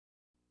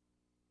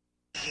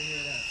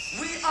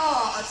We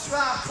are a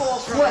Tribe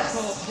Called Quest.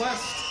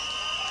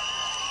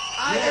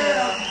 I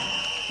am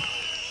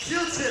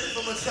Q-Tip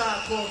from a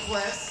Tribe Called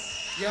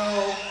Quest.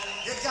 Yo.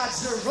 You got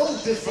Jerome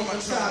from a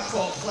Tribe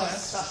Called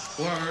Quest.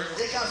 Word.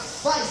 You got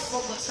Fife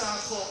from a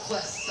Tribe Called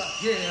Quest.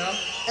 Yeah.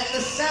 And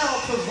the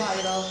sound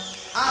provider,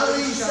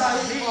 Ali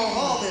Shaheed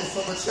Muhammad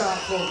from a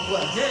Tribe Called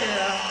Quest.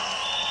 Yeah.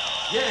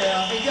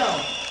 Hey yo,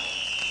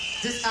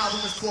 this album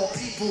is called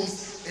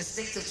People's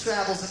Instinctive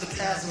Travels in the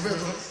Paths of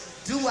Rhythm,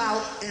 due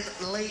out in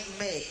late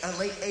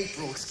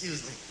April,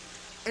 excuse me.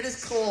 And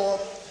it's called,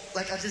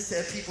 like I just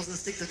said, People's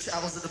Instinctive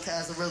Travels in the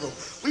Paths of Rhythm.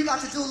 We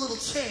about to do a little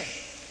chant,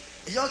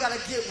 and y'all gotta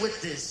get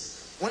with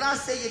this. When I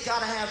say you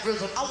gotta have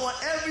rhythm, I want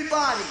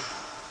everybody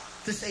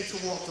to say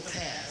to walk the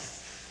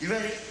path. You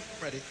ready?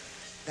 Ready.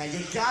 Now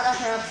you gotta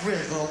have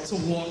rhythm to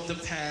walk the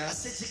I path.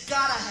 said you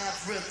gotta have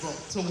rhythm.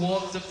 To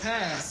walk the I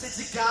path. said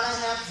you gotta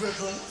have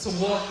rhythm. To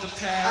walk the I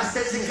path.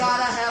 said you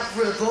gotta have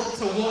rhythm.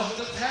 To walk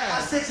the I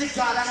path. said you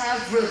gotta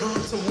have rhythm.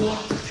 To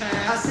walk the I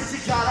path. said you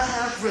gotta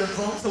have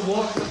rhythm. To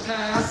walk the I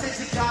path. said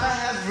you gotta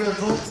have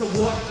rhythm. To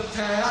walk the I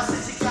path.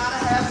 said you gotta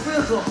have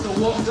rhythm. To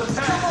walk the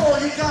Come path. on,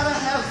 you gotta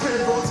have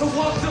rhythm. To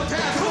walk the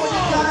path. Come Come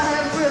on, you gotta on.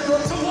 have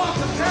rhythm. To walk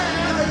the You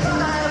path.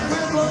 gotta have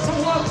rhythm. To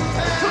walk the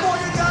path. Come on,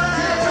 you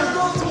gotta have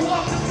rhythm. To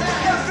walk the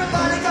path.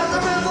 Everybody got the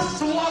rhythm.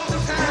 To walk the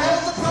All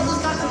path. the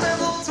brothers got the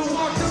rhythm. To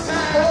walk the All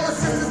path. the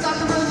sisters got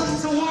the rhythm.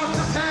 To walk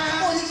the Come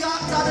path. on, you got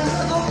the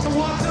rhythm. To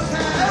walk the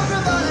path.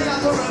 Everybody got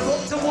the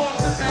rhythm. To walk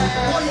the Oh,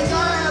 path. you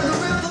gotta have the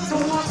rhythm. To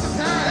walk the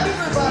path.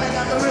 Everybody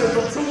got the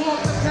rhythm. To walk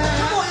the Come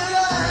path. on, you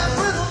gotta have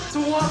rhythm. To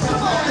walk the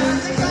Come on,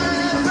 path. you gotta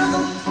have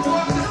rhythm. To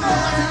walk the Come on,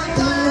 path. you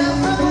gotta have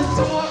rhythm.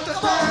 To walk the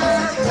Come on,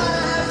 path. you gotta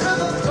have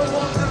rhythm. To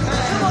walk the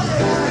path. Come on, you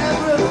gotta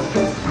have rhythm.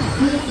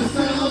 Here's the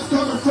sounds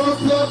coming from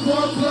plug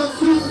 1, plug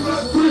 2,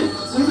 plug 3.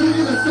 We're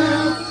digging the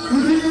sounds.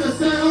 We're digging the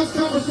sounds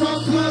coming from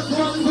plug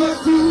 1, plug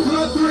 2,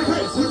 plug 3.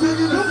 We're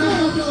digging the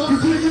sounds.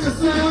 We're digging the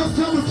sounds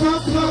coming from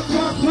plug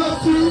 1, plug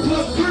 2,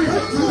 plug 3.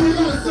 We're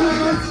digging the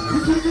sounds.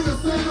 We're digging the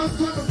sounds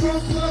coming from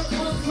plug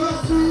 1, plug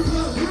 2,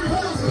 plug 3.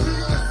 We're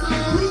digging the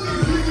sounds.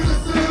 We're digging the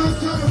sounds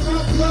coming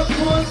from plug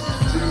 1,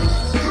 2,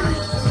 3.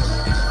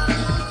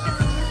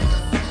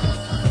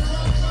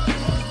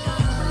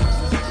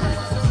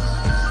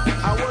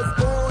 I was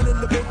born in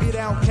the boogie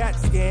down cat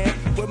scan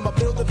when my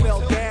building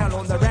fell down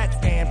on the rat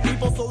stand.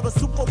 People sold a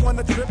super on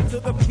a trip to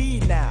the P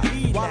now.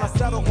 While I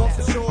settle off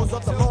the shores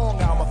of the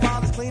Long Island. My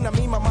father's clean, I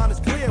mean my mind is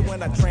clear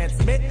when I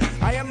transmit.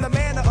 I am the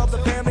man of the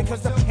family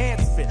cause the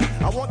pants fit.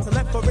 I want to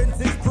let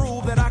forensics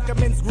prove that I can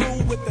mince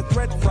groove with the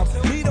thread from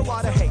me to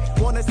water hate.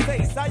 Wanna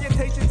say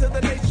salutation to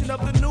the nation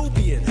of the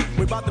Nubians.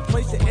 We're about to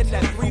place it in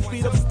that 3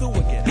 feet of stew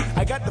again.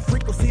 I got the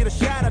frequency to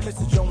shatter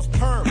Mr. Jones'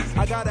 perm.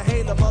 I got a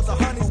hail of other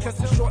honeys cause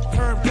the short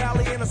term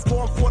valley and a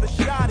storm for the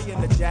shotty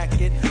in the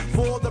jacket.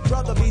 For the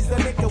brother, he's the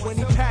nigga when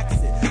he packs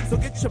it. So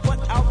get your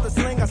butt out the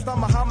sling. I start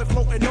Muhammad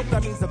floating up,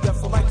 that means the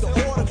vessel like the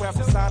autograph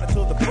and sign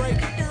until the break.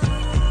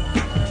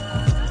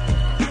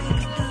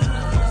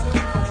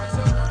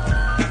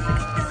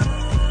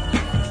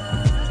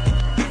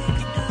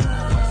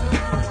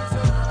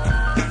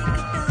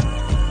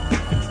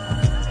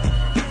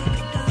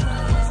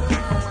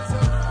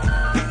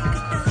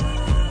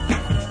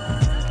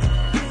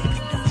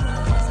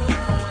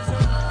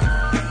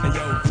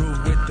 Yo,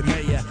 groove with the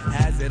mayor,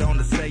 has it on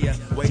the sayer.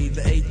 Weigh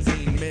the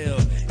 18 mil,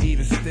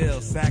 even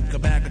still, sack a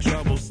bag of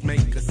troubles,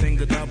 make a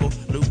single double,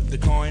 loop the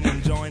coin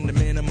and join the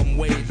minimum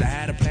wage. I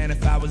had a plan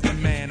if I was the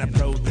man, I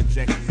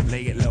project,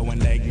 lay it low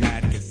and leg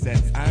mad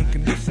cassettes. I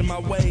uncondition my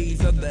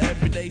ways of the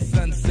everyday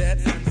sunset,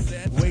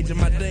 waging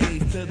my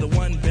days to the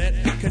one bet,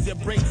 cause your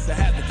breaks I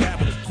have the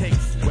capital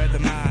takes. Weather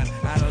mine,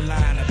 out of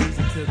line, I beat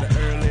it to the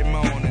early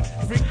morning.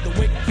 Freak the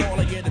wake call,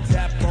 I get a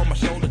tap on my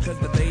shoulder, cause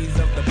the days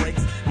of the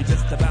breaks be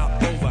just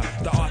about over.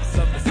 The arts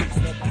of the six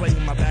won't play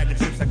with my bag of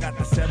chips. I got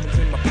the sevens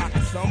in my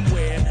pocket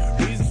somewhere.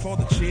 Reasons for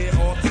the cheer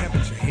or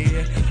temperature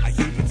here. I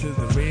keep it to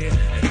the rear,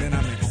 and then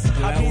I'm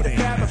exploding.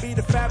 I be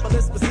the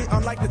fabulous, but see,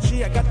 unlike the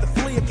G, I got the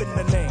flea up in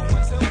the name.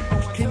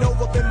 He know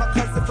I've been my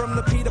cousin from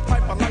the Peter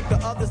Pipe. Unlike the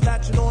others,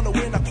 latching on the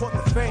wind, I caught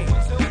the fame.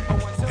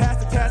 Pass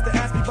the task to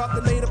ask me about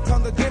the native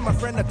tongue again. My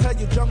friend, I tell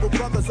you, jungle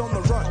brothers on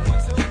the run.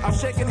 I'm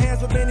shaking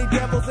hands with many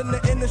devils in the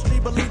industry.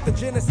 Believe the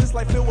genesis,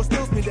 like Phil, what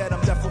stills me that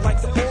I'm deaf.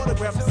 Like the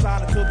autograph, and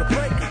sign until the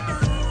break.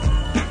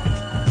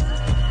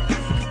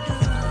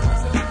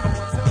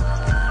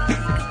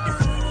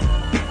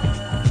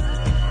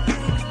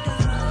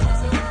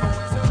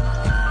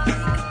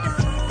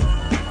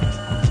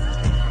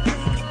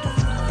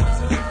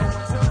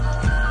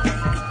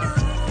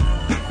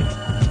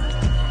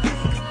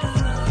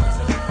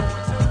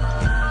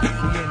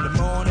 We in the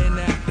morning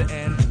at the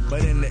end,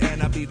 but in the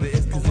end I'll be the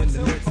is, cause in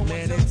the midst,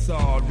 man, it's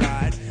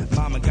alright.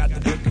 Mama got the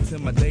book into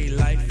my day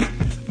life.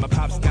 My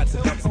pops got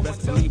the ducks,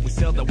 best believe we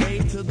sailed away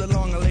to the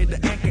long. I laid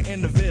the anchor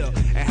in the Ville.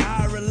 And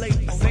how I relate,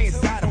 I stay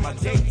inside of my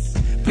gates.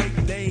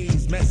 Break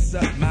days, mess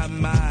up my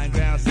mind.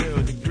 Ground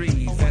 0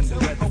 degrees, and the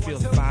weather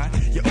feels fine.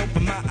 You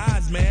open my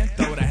eyes, man,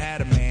 thought I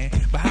had a man.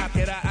 But how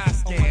could I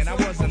scan? I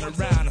wasn't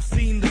around. I've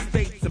seen the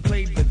states and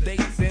played the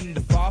dates in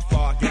the far,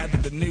 far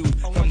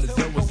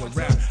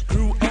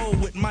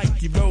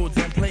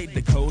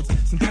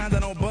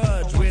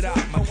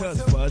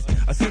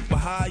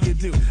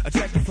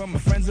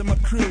of my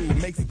crew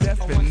makes it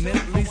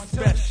definitely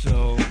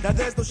special. Now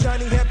there's no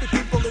shiny happy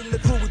people in the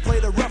crew. We play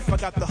the rough. I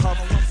got the huff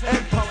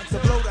and pump to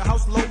blow the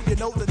house low. You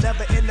know the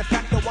never end the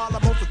factor while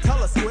I'm on the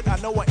telesquid. I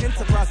know I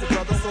enterprise the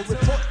brother, so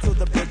report to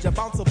the bridge. I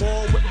bounce a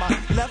ball with my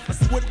left, a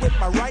squid with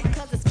my right.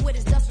 Cause the squid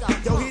is just a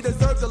Yo, he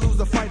deserves to lose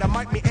a fight. I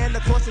might meander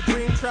across the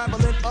dream,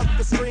 traveling up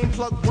the stream.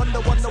 Plug wonder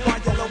why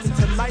you know me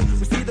tonight.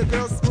 We see the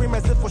girls scream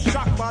as if we're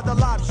shocked by the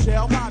live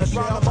shell. Let's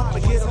round them up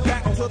and get them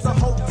back to the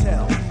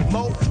hotel,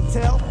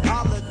 motel,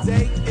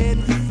 holiday.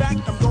 In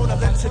fact, I'm gonna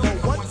let you know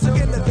once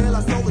again that Bill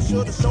I stole the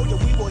show to show you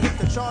we will hit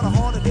the charter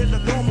harder than the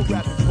normal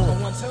rap before.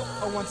 1, 2,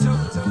 1,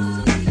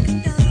 2.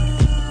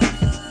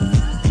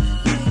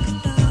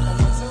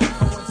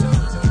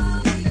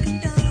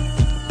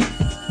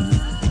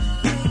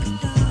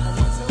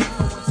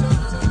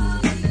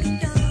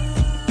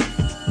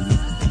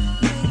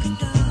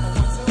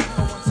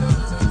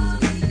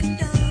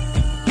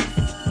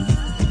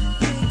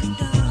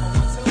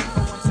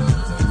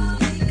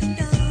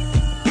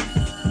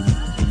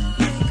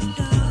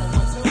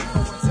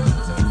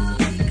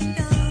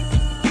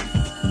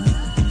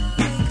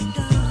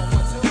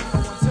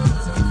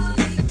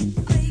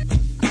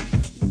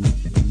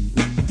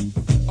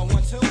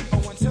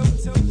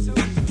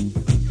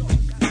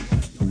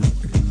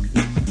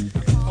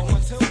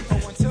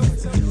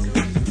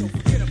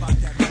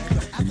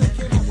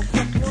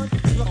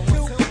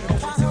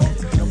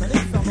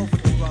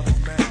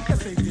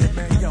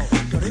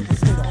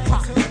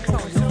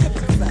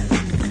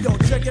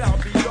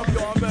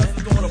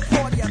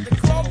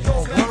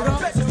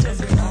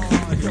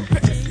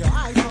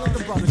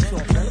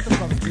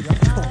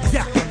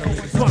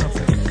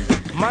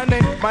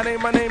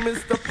 My name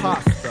is the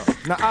Pasta.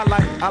 Now I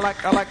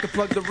like to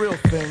plug the real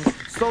thing.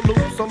 So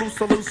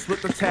loose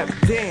with the tap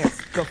dance,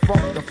 the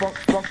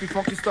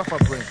funky stuff I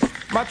bring.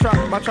 My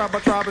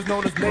tribe is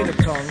known as Native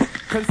Tongue.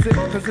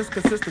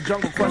 Consist of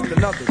Jungle Quest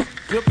and others.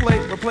 We'll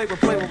play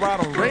with ride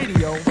on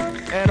radio,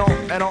 and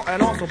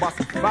also by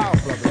some foul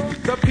brothers.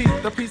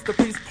 The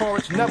piece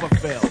porridge never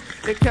failed.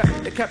 It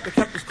kept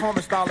its calm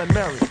and style and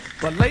merry.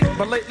 But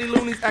lately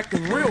Looney's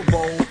acting real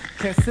bold.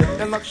 Can't sit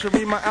in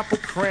luxury, my apple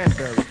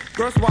cranberry.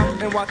 Girls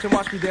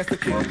watch me dance to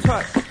King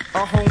Tut.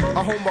 A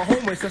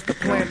home race that's to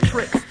plan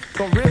tricks.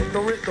 Don't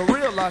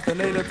realize the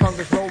Native Tongue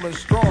is rolling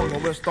strong,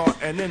 and we're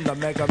starting in the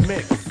mega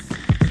mix.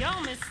 Yo,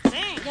 Miss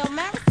Thing. Yo,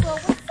 Marisol,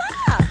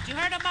 what's up? You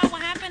heard about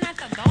what happened at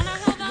the Donut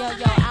Hill the other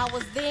Yo, night? I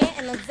was there,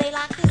 and the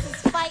Zaylockers was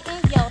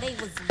fighting. Yo, they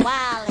was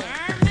wildin'.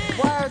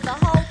 Word, the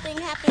whole thing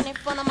happened in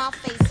front of my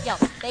face. Yo,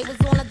 they was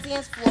on the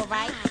dance floor,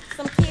 right?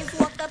 Some kids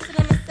walked up to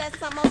them and said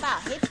something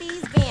about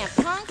hippies being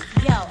punks.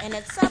 Yo, and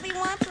the chubby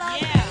one, Plug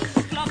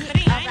 3. Plug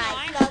 3, I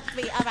know. Plug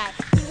 3, all right.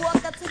 He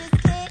walked up to this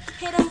kid,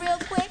 hit him real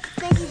quick,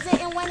 think he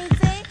didn't when he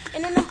did.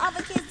 And then them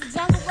other kids, the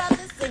Jungle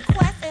Brothers and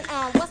Quest and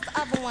what's the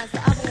other ones? The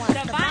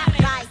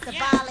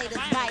Violators,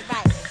 right.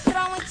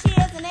 Throwing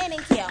chairs and they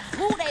didn't care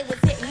who they was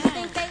hitting. You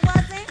think they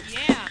wasn't?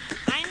 Yeah,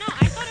 I know.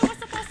 I thought it was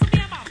supposed to be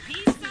about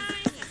peace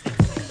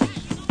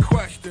signs.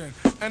 Question,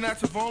 and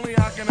that's if only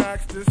I can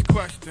ask this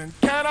question.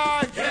 Can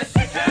I? Yes,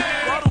 you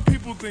can. Why do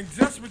people think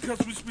just because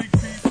we speak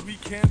peace, we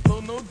can't throw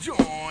no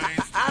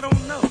joints? I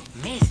don't know.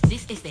 Miss,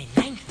 this is the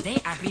 9th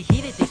day I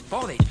reheated this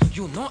porridge.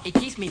 You know it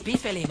keeps me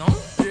peacefully, no?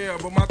 Yeah,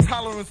 but my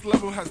tolerance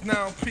level has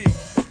now peaked,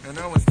 and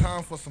now it's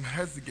time for some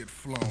heads to get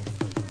flown.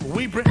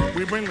 We bring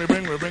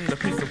the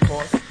peace, of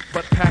course,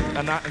 but pack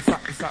a knot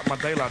inside my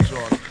daylight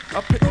drawers.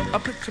 A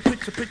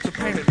picture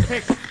painted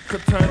pink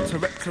could turn to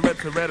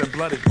red and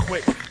blooded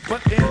quick.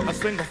 But in a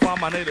single file,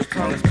 my native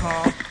tongue is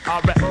calm.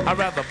 I'd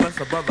rather bless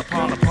a brother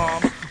palm to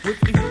palm.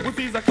 With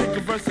these, I kick a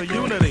verse of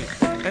unity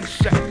and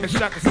shack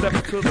a step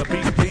to the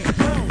beat.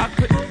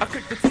 I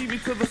click the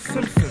TV to the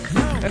Simpsons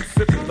and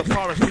sip the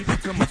porridge deep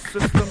into my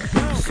system.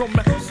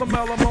 So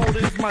mellow mode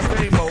is my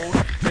day mode.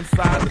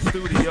 Inside the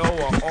studio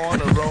or on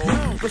the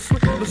road.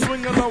 The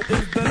swinger low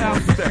is the now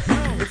step.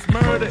 It's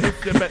murder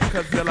if you bet,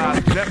 cause your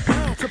lies jet.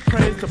 To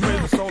praise the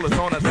soul is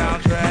on a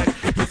down drag.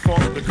 It's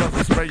false because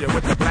I spray you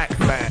with the black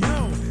flag.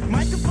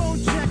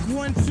 Microphone check,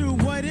 1, 2,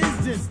 what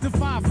is this? The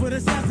 5-foot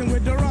assassin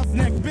with the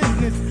roughneck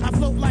business. I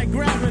float like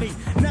gravity,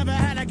 never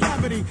had a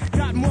cavity.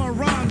 Got more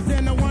rhymes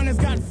than the one that's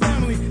got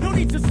family. No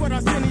need to sweat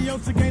Arsenio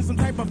to gain some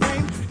type of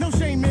fame. No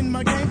shame in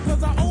my game,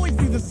 cause I always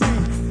do the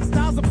same.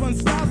 Styles upon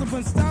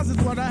styles is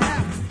what I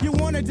have. You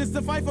wanted just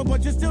to fight for,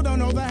 but you still don't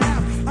know the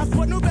half. I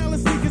sport New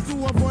Balance sneakers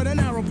to avoid a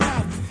narrow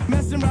path.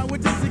 Messing around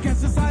with this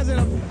against the size of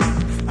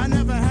the... I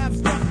never have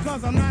stuff,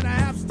 cause I'm not a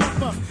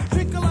half-stepper.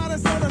 Drink a lot of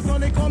soda, so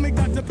they call me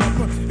Dr.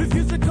 Pepper.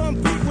 Refuse to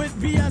compete with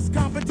BS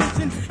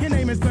competition. Your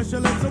name is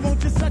Special Ed, so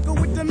won't you suckle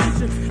with the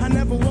mission? I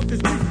never walk the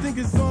streets, think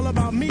it's all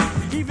about me.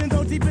 Even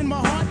though deep in my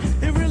heart,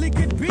 it really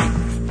could be.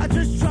 I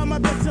just try my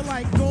best to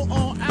like go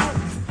all out.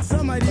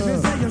 Some might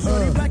even say, yo,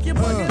 shorty black, you're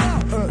bugging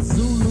out.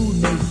 Zulu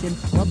Nation,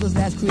 mothers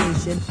that's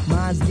creation,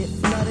 minds get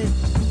flooded.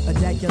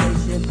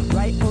 ejaculation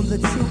right on the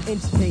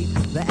 2-inch tape.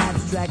 The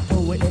abstract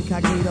poet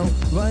incognito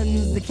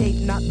runs the cape,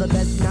 not the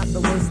best, not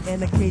the worst,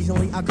 and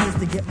occasionally I curse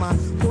to get my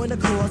point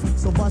across.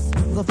 So bust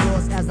the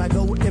floors as I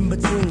go in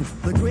between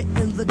the grit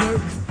and the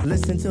dirt.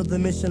 Listen to the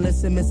mission,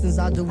 listen, missions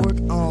I do work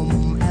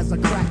as I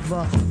crack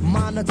the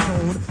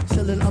monotone,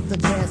 chilling up the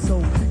jazz. So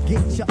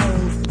get your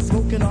own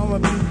smoking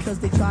R&B, cause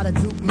they try to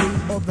dupe me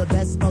or the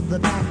best of the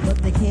back, but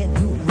they can't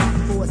do rap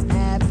for it's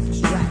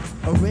abstract,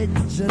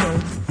 original.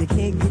 You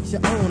can't get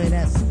your own, and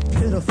that's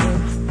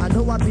pitiful. I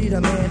know I be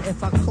the man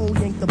if I cold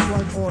yank the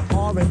plug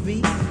on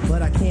R&B,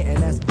 but I can't,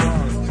 and that's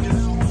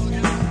wrong.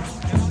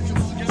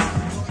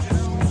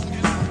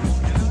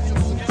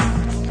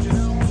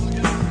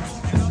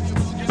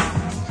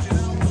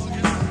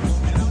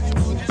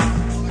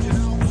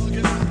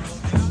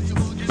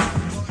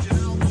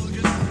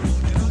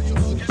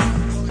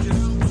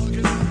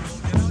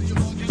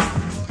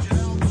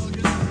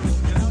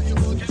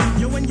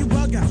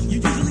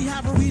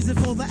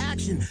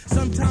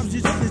 Sometimes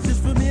you just, it's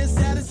just for mere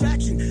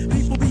satisfaction.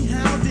 People be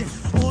hounding,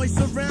 always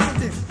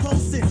surrounding,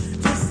 posting,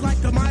 just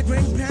like a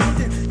migraine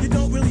pounding. You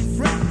don't really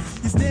fret,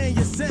 you stay in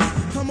your sense,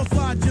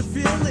 camouflage your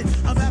feeling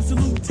of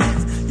absolute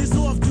tense. You're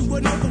soft to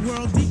another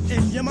world deep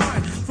in your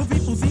mind. For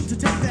people seem to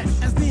take that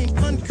as being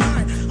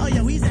unkind. Oh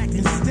yeah, he's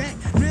acting stank,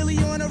 really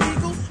on a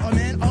regal? A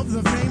man of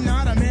the fame,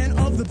 not a man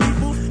of the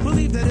people.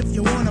 Believe that if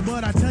you wanna,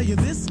 but I tell you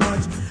this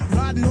much,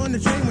 riding on the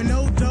train with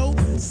no dough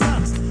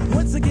sucks.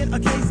 Once again, a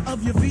case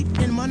of your feet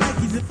in my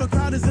Nikes. If a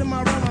crowd is in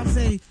my realm, I'll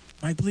say,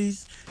 Mike,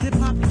 please.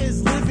 Hip-hop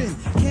is living.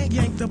 Can't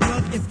yank the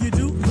plug. If you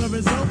do, the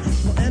result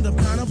will end up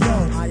kind of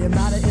blown. I am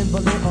not an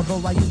invalid,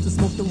 although I used to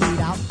smoke the weed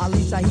out. Ali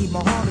Shaheed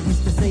Muhammad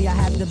used to say I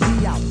had to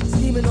be out.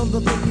 Scheming on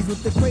the bookies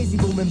with the crazy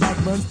booming back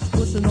buns.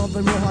 Pushing on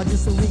the real hard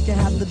just so we can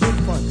have the big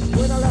fun.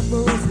 When I left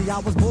Maroosie, I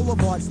was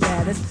Boulevard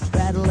status.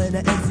 Battling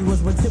the MC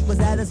was when Tip was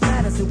at its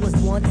maddest. It was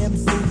one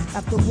MC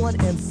after one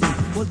MC.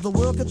 Was the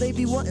world could they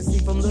be wanting to see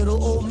from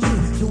little old me?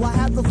 Do I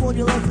have the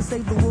formula to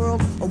save the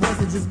world? Or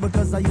was it just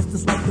because I used to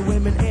swipe the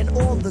women and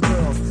all the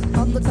girls?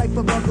 I'm the type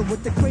of brother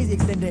with the crazy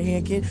extended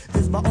hand, kid.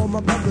 This by all my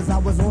brothers, I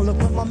was on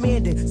what my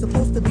man did.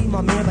 Supposed to be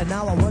my man, but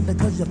now I wonder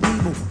cause you're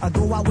feeble. I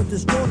go out with the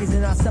strongies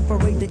and I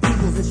separate the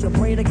eagles. It's your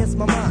brain against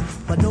my mind,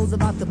 but knows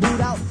about the boot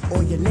out,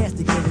 or your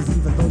nasty killers,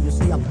 even though you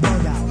see I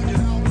bug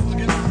out.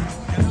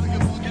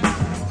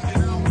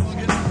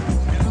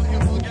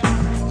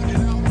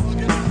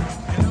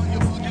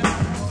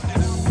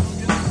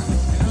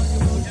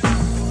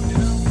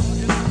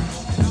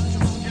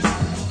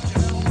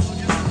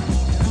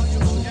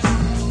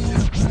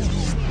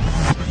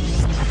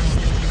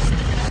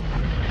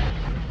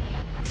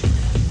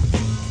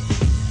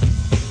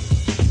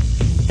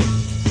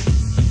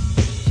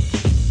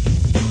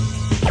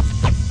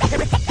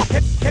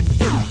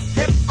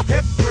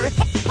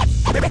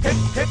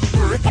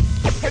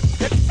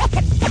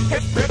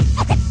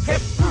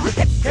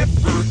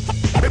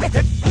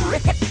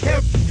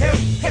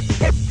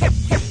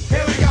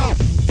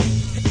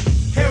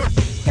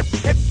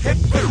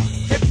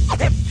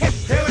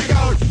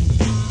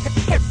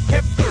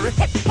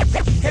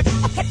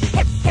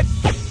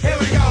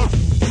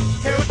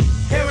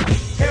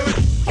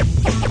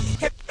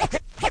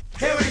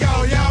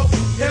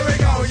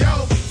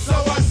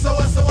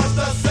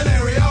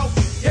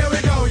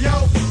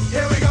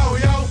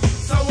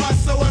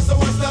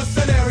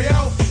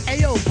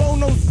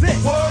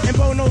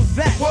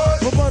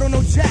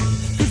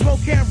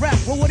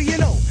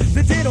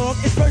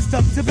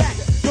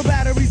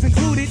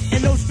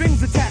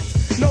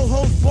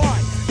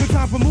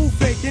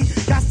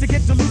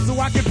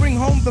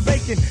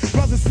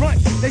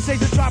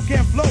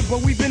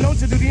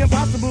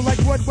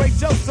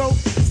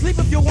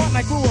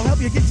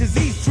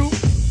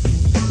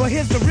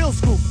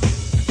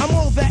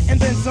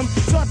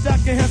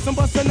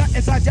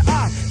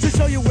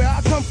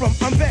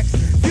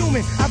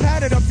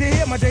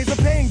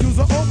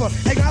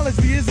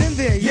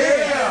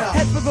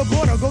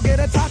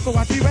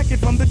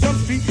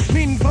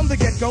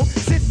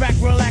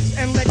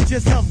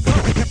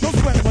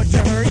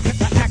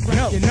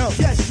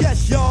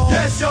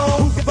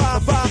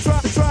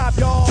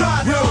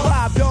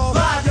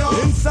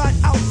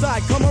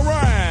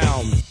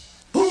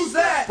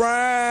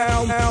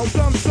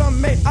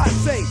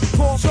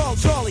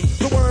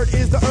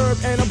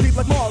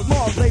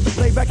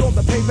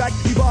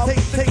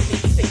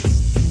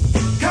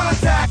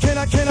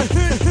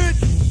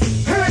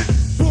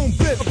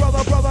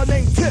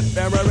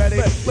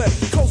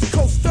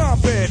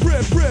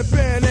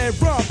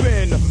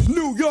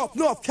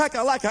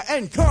 Kakalaka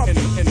and coming.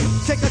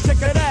 Check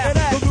it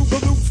out. The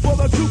loops for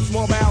the troops,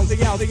 more bounds.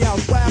 The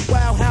out.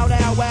 Wow, how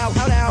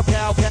now,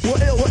 cow.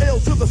 We're ill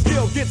till the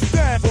skill gets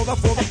down. For the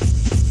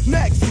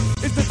next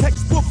is the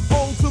textbook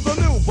old to the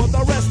new, but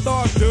the rest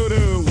are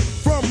doo-doo.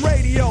 From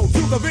radio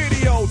to the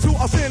video to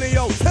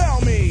Arsenio,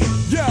 tell me,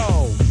 yo,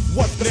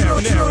 what's the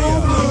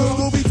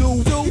scenario?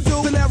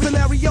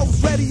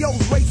 Scenarios,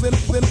 radios, racing,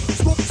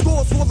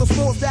 scores for the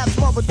scores that's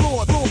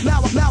motherboard.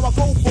 Now I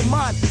go for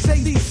mine.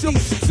 Say these ship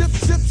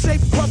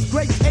shape plus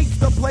great H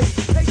the place.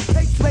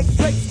 Make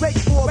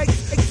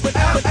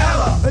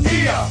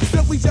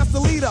simply just a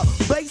leader.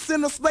 Base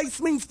in the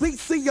space means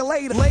peace, see you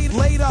later.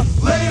 Later,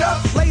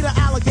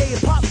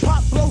 alligator.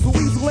 Pop, blows a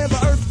weasel in the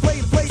earth, play.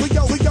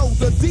 Yo,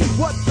 the D,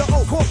 what the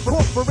O,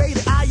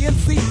 corporated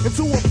INC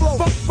into a flow.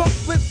 Funk,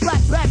 flip,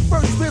 back,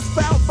 first, fist,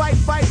 foul, fight,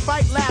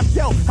 laugh,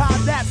 yo,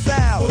 how'd that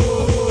sound?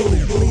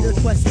 Leader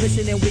quest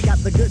mission and we got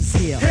the goods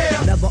here.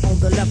 Never on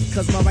the left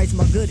cause my right's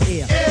my good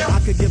ear.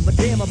 I could give a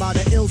damn about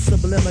an ill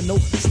subliminal.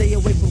 Stay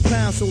away from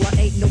crime so I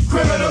ain't no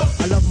criminal.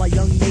 I love my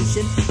young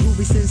nation,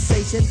 groovy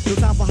sensation. No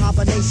time for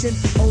hibernation,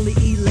 only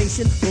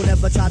elation. Don't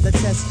ever try to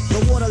test the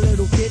water,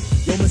 little kid.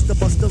 Yo, Mr.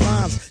 Busta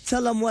Rhymes,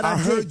 tell them what I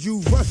did. heard you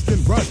rust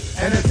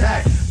and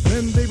attack.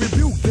 Then they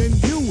rebuked, then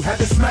you had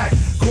to smack.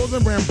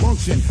 Causing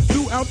rambunction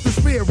throughout the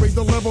sphere. Raise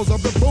the levels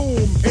of the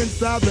boom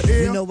inside the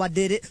air. You know I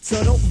did it,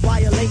 so don't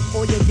violate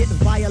or you'll get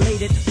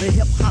violated. The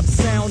hip-hop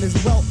sound is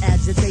well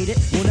agitated.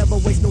 We'll never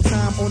waste no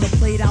time on a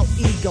played-out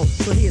ego.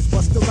 So here's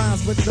Busta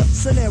Rhymes with the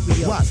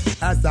scenario. Watch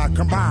as I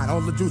combine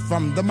all the juice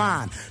from the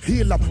mind.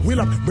 Heal up, wheel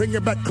up, bring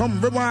it back,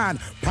 come rewind.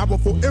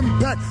 Powerful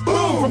impact,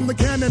 boom, from the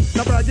cannon.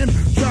 Now bragging,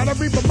 try to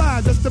read my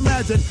mind, just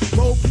imagine.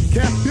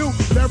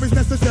 Vocabulary's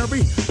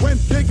necessary when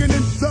digging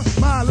into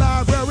my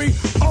library.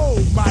 Oh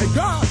my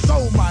gosh,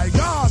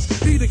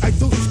 eating I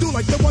do stew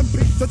like the one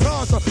pizza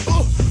toss. All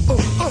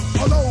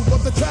over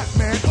the track,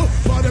 man.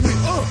 Pardon me,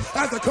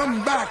 as I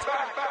come back.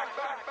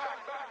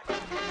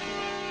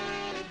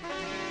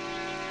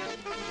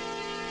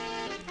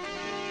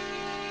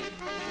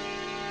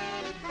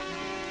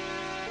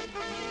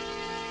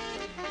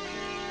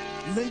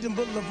 Linden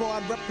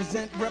Boulevard,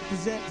 represent,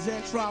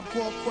 Zen Tribe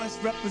Called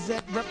Quest,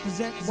 represent.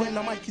 When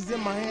the mic is in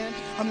my hand,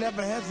 I'm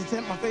never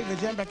hesitant. My favorite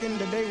jam back in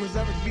the day was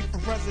Eric B for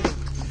president.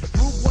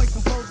 Rude boy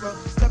composer,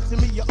 step to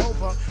me, you're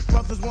over.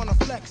 Brothers wanna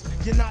flex,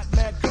 you're not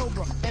Mad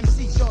Cobra.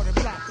 MC short and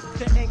black,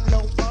 there ain't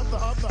no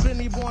other.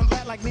 Trinity born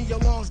black like me, your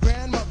long's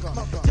grandmother.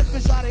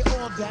 Different shot, they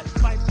all that.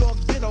 Fight dog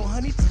ditto,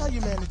 honey, tell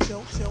your man to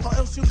chill. Or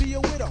else you'll be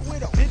a widow.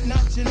 Did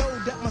not you know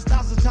that my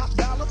style's a top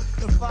dollar?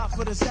 If 5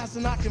 foot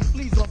assassin, I can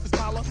fleas off his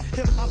collar.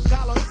 Hip hop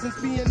scholar, since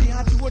being the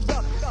hot to a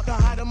duck. The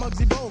hide of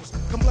Muggsy Bogues,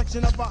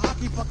 complexion of a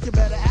hockey puck. You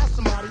better ask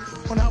somebody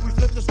on how we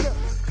flip the script.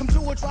 Come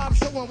to a tribe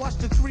show and watch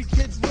the 3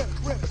 kids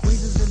rip.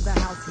 Queens is in the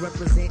house,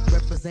 represent.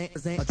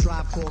 A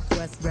Tribe Called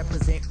Quest,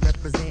 represent.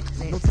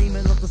 No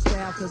teaming of the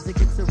style, cause it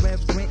gets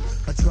irreverent.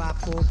 A Tribe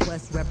Called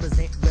Quest,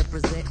 represent.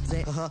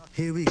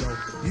 Here we go.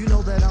 You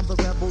know that I'm the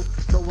rebel,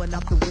 throwing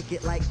out the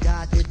wicked like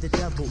God did the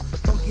devil.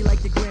 Funky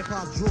like the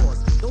grandpa's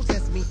drawers. Don't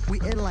test me, we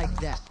in like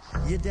that.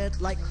 You're dead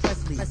like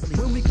Presley.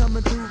 When we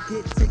coming through,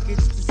 get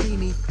tickets to see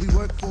me. We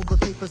work for the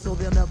paper, so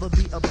there'll never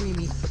be a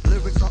preemie.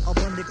 Lyrics are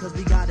abundant, cause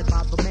we got it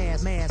by the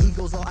mass.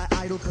 Egos are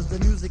idle, cause the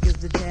music is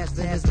the jazz.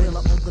 Venezuela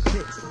on the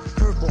pitch.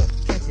 Curveball,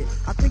 catch it.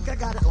 I think I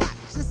got it locked.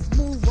 Just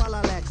move while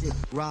I latch it.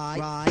 Right.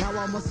 Now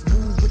I must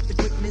move with the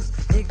quickness.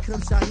 Here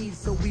comes Shaheed,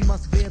 so we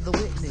must bear the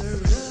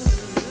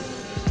witness.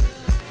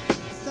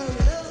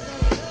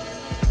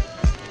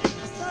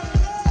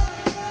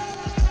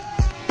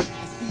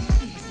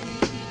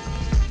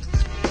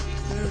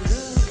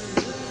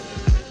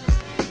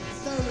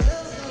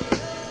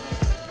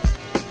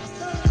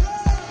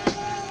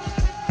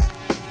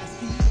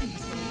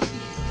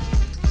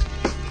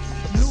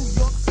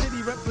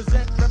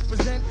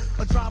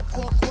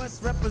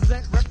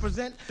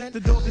 The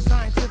dog is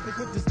scientific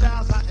with the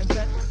styles I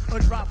invent. A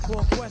Tribe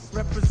Called Quest,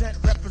 represent.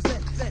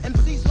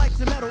 MCs like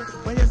to meddle,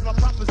 but here's my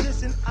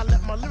proposition. I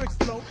let my lyrics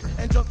flow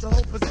and jump the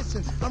whole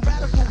position. I'm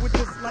radical with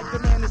this, like the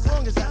man as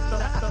long as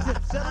after.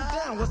 Settle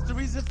down, what's the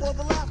reason for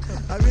the laughter?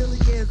 I really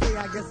can't say,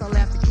 I guess I'll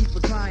have to keep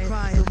it crying.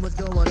 So much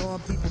going on,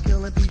 people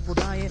killing, people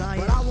dying.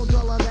 But I won't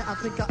dwell on that, I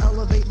think I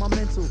elevate my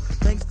mental.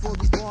 Thanks for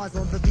these bars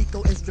on the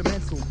Vico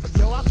instrumental.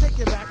 Yo, I'll take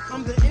it back,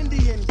 I'm the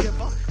Indian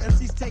giver.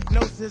 MCs take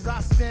notes as I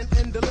spin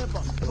and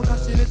deliver.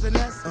 Percussion is an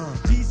S,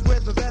 G's wear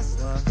the vest.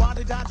 Why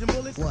they dodging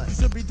bullets? You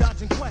should be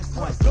dodging quests.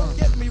 Don't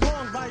get me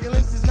wrong,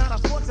 violence is not a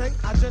forte.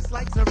 I just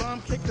like to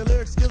rhyme, kick the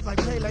lyric skills like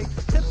Pele.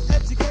 Tip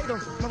educator,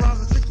 my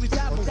rhymes are strictly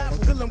taboo.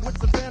 Fill them with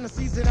some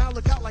fantasies and I'll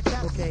look out like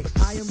that. Okay,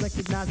 I am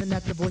recognizing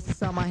that the voice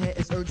inside my head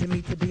is urging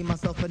me to be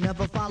myself and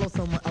never follow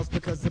someone else,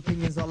 because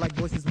opinions are like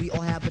voices. We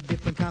all have a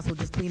different kind, so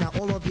just clean out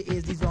all of your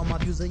ears. These are my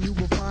views and you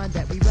will find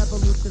that we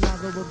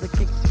revolutionize over the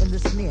kick and the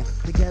snare.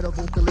 The ghetto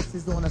vocalist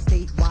is on a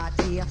statewide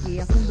tear.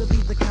 Soon to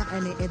be the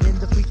continent and then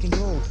the freaking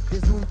globe.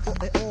 There's room for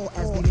it all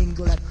as we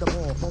mingle at the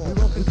ball. We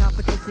welcome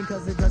competition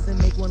cause it doesn't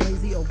make one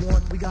lazy or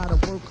want. We gotta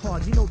work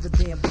hard, you know the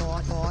damn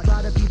part.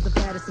 Try to be the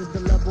fattest is the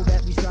level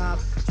that we strive.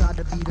 Try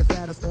to be the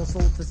fattest also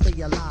to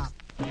stay alive.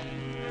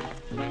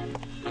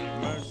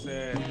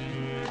 Mercy.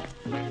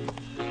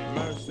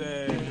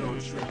 Ego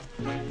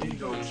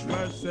trip.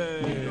 Mercy.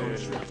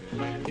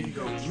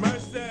 Ego trip.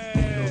 Mercy.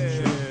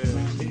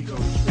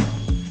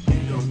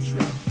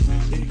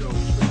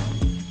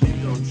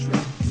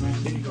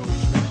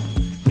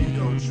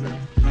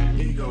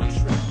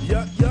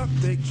 Yup,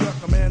 big truck,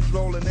 a man's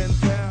rolling in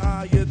town.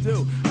 How you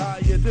do?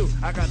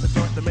 I got the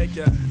joint to make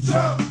you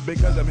jump,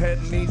 because I'm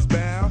heading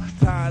eastbound.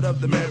 Tired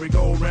of the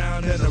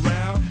merry-go-round and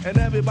around. And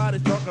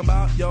everybody's talking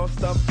about your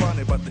stuff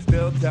funny, but they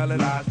still telling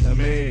lies to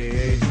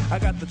me. I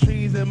got the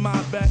trees in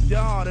my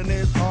backyard and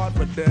it's hard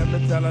for them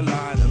to tell a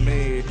lie to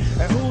me.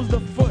 And who's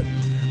the foot?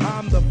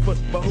 I'm the foot,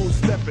 but who's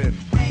stepping?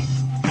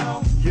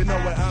 You know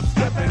where I'm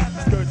stepping.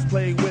 Skirts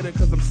play with it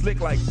cause I'm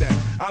slick like that.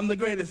 I'm the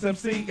greatest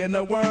MC in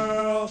the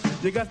world.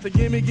 You got to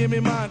give me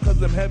mine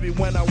cause I'm heavy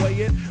when I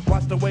weigh it.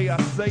 Watch the way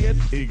I say it.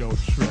 Ego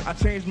trip. I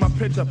changed my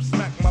pitch up,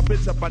 smack my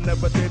bitch up, I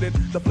never did it.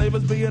 The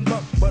flavor's being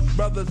bucked, but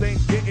brothers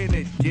ain't getting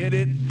it. Get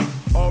it?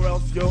 Or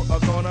else you're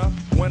gonna,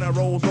 when I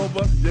rolls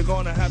over, you're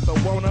gonna have to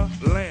wanna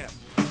lamp.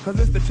 Cause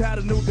it's the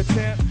Chattanooga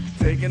champ.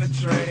 Taking a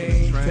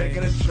train,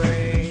 taking a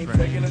train,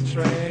 taking a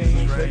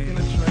train, taking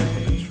a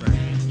train.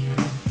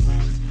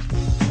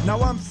 Now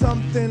I'm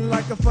something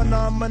like a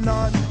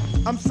phenomenon.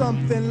 I'm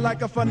something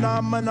like a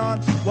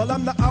phenomenon. Well,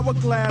 I'm the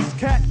hourglass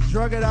cat,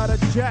 drug it out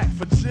of Jack.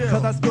 For chill.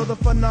 Cause I spill the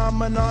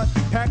phenomenon.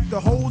 Pack the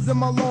holes in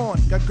my lawn.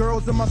 Got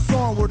girls in my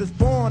song. Word is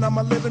born. I'm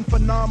a living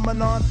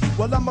phenomenon.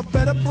 Well, I'm a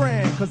better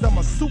brand. Cause I'm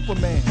a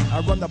Superman. I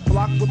run the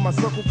block with my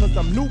circle cause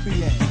I'm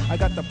Nubian. I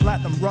got the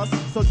platinum rust.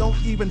 So don't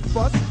even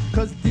fuss.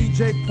 Cause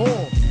DJ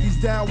Paul,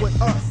 he's down with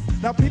us.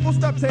 Now people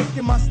stop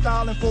taking my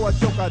styling for a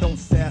joke. I don't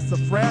sass or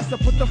frass. I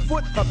put the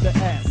foot up the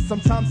ass.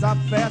 Sometimes I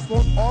fast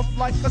on off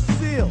like a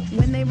seal.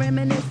 When they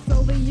reminisce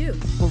over you.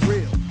 For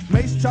real.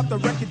 Mace chopped the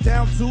record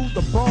down to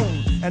the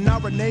bone. And now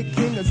Renee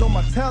King is on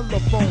my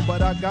telephone.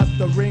 But I got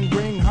the ring,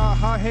 ha,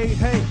 ha, hey,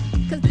 hey.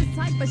 Cause this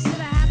type of shit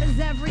happens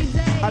every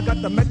day. I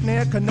got the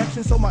McNair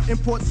connection, so my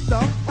import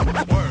stuff.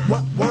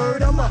 What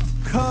word I'm up?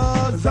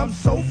 Cause I'm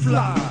so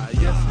fly.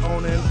 Yes,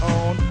 on and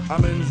on.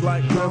 I'm in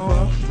like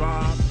river.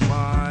 Rock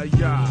my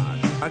yard.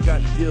 I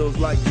got gills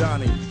like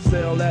Johnny.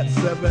 Sell that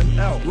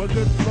 7L. We're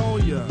good for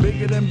ya.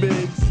 Bigger than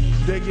bigs.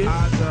 Dig it.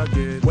 I dug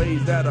it.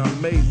 Ways that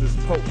amazes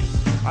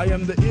popes. I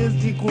am the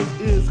is equals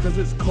is cause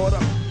it's caught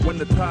up when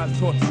the tide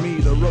taught me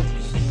the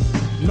ropes.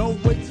 No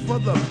waits for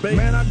the bait.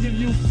 Man, I'll give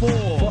you 4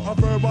 for a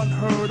verb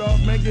unheard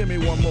of. Man, give me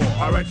one more.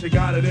 Alright, you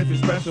got it if you're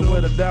special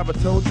with a dab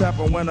of toe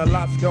tapping when a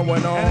lot's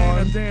going on. And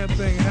ain't a damn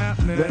thing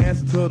happening. The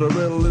answer to the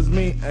riddle is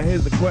me. And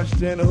here's the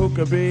question: who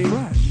could be?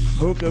 Fresh.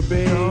 Who could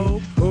be?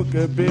 Dope. Who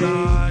could be?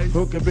 Nice.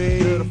 Who could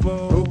be?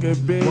 Beautiful. Who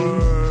could be?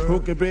 Word. Who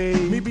could be?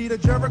 Me be the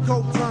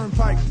Jericho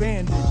Turnpike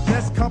Bandit.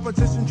 Next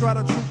competition, try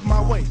to troop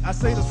my way. I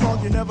say the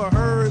song you never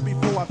heard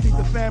before. I feed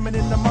the famine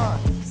in the mind.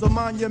 So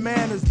mind your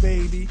manners,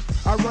 baby.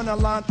 I run a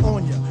line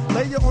on ya.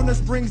 Lay ya on the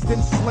springs,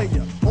 then slay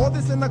ya. All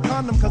this in a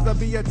condom, cause I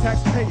be a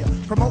taxpayer.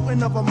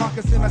 Promoting of a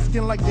moccasin, I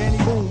skin like Danny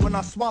Boone. When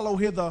I swallow,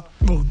 hear the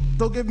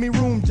don't give me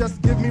room,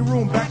 just give me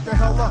room. Back the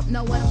hell up.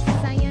 Know what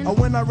I'm saying? Or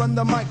when I run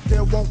the mic,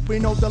 there won't be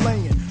no delaying.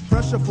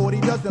 Pressure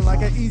 40 dozen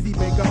like an easy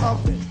baker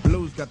oven.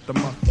 Blues got the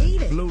muffin.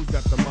 Eat it. Blues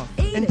got the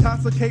muffin. Eat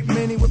Intoxicate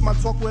many with my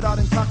talk without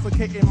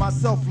intoxicating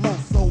myself low.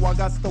 So I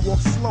got to walk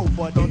slow,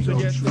 but don't you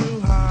get too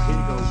high.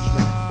 Ego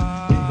trip,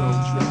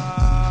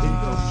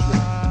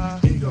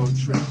 ego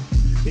trip,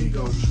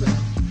 ego trip,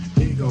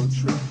 ego trip, ego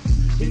trip,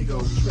 ego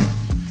trip,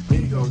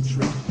 ego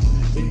trip,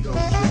 ego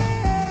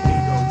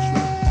trip,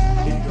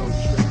 ego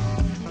trip,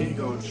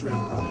 ego trip,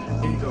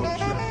 ego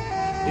trip,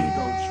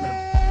 ego trip,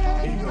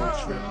 ego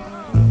trip.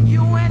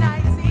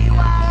 UNITY,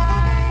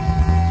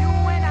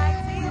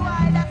 UNITY,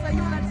 that's a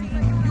unity.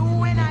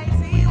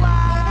 UNITY,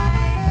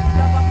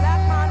 love a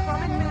black man from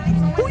Philly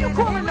to who you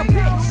calling the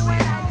bitch?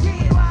 UNITY,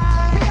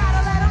 we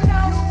gotta let them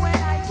know.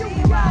 UNITY,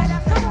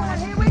 come on,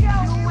 here we go.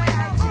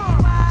 UNITY,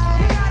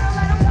 we gotta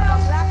let them know.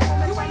 Black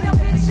woman, you ain't a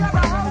bitch, you're a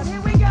hoe.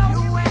 Here we go.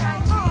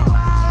 UNITY,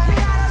 we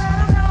gotta let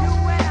them know.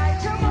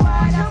 UNITY,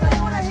 that's a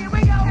unity. Here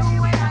we go.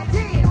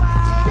 UNITY,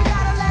 we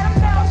gotta let them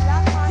know.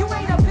 You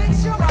ain't a bitch,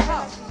 you're a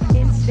hoe.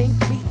 Instinct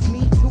beats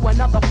me to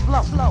another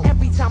flow.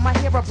 Every time I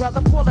hear a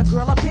brother call a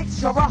girl a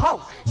bitch or a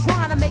hoe,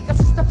 trying to make a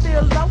sister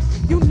feel low,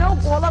 you know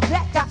all of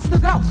that got to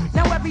go.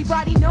 Now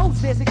everybody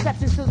knows there's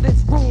exceptions to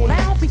this rule.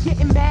 I don't be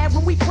getting mad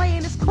when we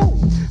playing, it's cool,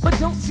 but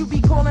don't you be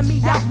calling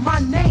me out my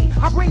name.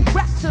 I bring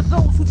rap to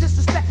those who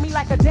disrespect me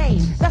like a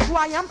dame. That's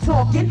why I'm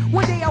talking.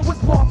 One day I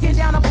was walking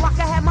down a block,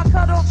 I had my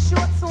cut off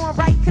shorts on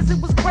right, cause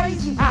it was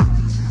crazy hot.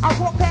 I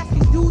walked past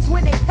these dudes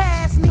when they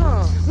passed me.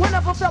 One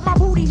of them felt my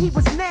booty, he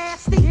was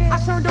nasty. I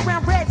turned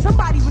around red,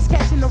 somebody was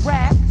catching the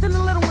rap. Then the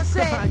little one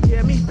said,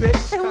 yeah, me,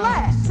 bitch. And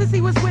laughed. Since he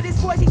was with his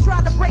boys, he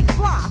tried to break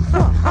fly.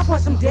 I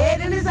punched him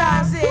dead in his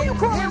eyes. Said, who you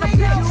calling a bitch?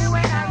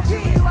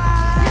 UNITY, you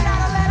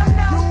gotta let him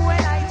know.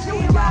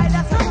 UNITY,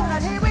 that's a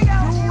woman. Here we go.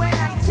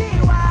 UNITY,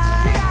 you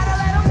gotta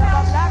let him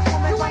know. Black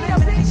woman, you ain't a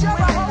bitch, you're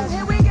a hoe.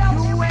 Here we go.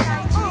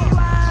 UNITY, you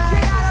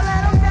gotta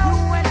let him know.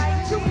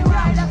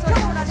 UNITY, that's a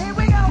woman. Here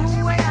we go.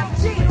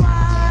 UNITY,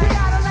 you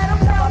gotta let him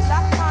know.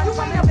 Black woman, you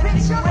ain't a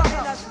bitch, you're a hoe.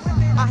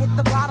 I hit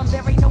the bottom,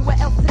 there ain't nowhere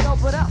else to go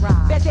but up.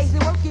 Bad days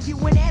at work give you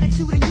an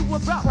attitude and you a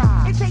rough.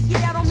 It take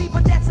it out on me,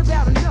 but that's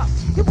about enough.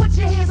 You put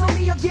your hands on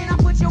me again, I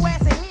put your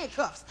ass in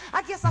handcuffs.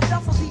 I guess I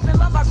felt so deep in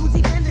love, I grew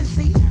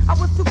dependency. I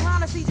was too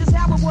blind to see just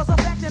how it was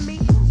affecting me.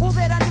 All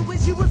that I knew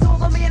is you was all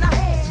the man I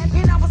had,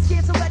 and I was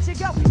scared to let you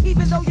go,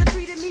 even though you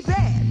treated me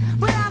bad.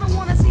 But I don't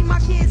wanna see my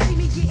kids see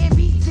me getting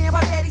beat down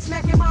by daddy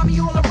smacking mommy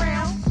all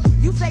around.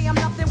 You say I'm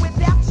nothing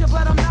without you,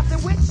 but I'm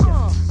nothing with you.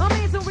 A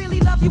man don't really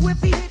love you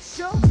if he hits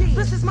you.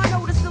 This is my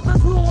notice to the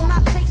school, I'm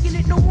not taking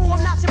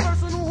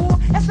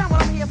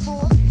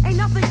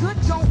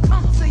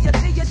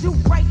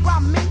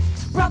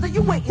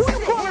you wait. Who you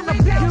calling a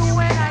bitch?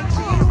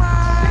 UNITY.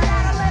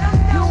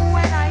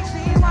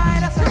 UNITY.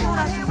 That's a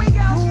tune. Here we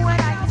go.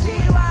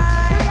 UNITY.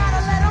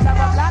 Love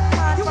a black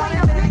man. You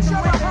ain't a bitch, you're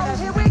a hoe.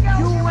 Here we go.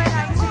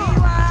 UNITY.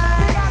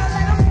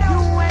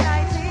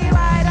 UNITY.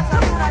 That's a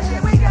tune.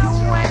 Here we go.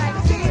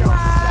 UNITY.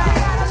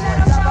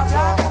 Love a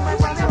black woman.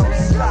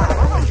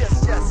 Yes,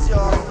 yes,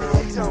 y'all.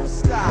 It don't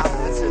stop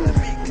until the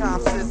beat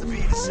comes. Says the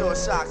beat is short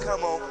shot.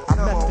 Come on. I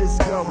met this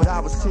girl when I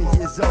was 10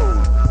 years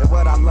old, and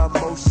what I love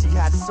most, she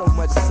had so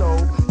much soul.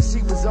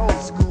 She was old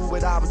school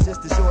when I was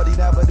just a shorty,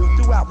 never knew.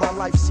 Throughout my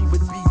life, she would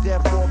be there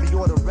for me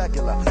on the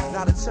regular.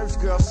 Not a church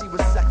girl, she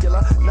was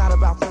secular. Not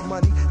about the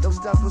money, those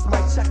stuff was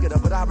my checker,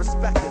 but I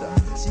respected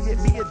her. She hit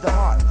me in the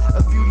heart.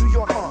 A few New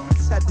York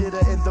arcs had did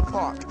her in the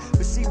park,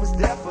 but she was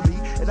there for me,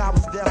 and I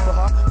was there for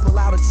her. Pull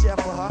out a chair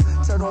for her,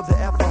 turn on the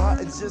air for her,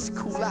 and just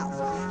cool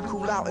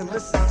out and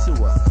listen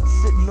to her.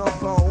 Sitting on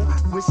bone,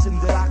 wishing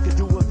that I could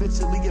do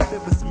eventually. If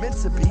it was meant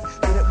to be,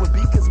 then it would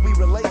be, cause we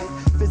related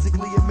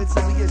physically and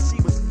mentally, and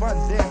she was fun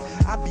then.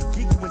 I'd be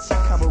geeky when she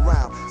come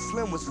around.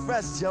 Slim was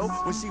fresh, Joe,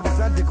 when she was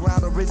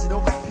underground,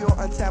 original, pure,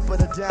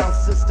 untampered her down,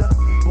 sister.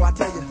 Boy, I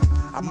tell you,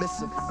 I miss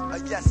her.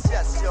 Yes,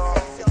 yes, y'all,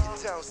 and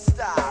you don't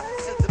stop.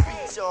 To the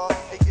beat, y'all,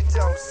 and you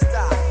don't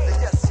stop.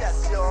 Yes,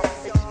 yes, y'all,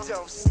 and you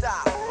don't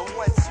stop.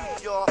 1,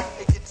 2, y'all,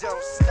 and you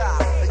don't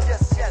stop.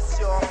 Yes, yes,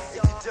 y'all,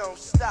 and you don't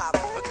stop.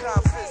 A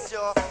conference,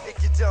 y'all,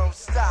 and you don't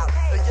stop.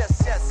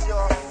 Yes, yes,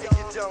 y'all, and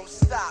you don't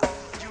stop.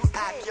 You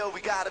act, yo,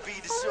 we gotta be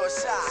the short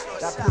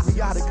shot. Now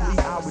periodically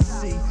I would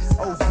see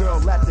old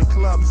girl at the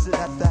club, sit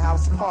at the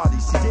house party.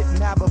 She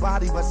didn't have a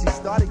body, but she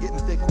started getting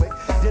thick quick.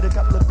 Did a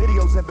couple of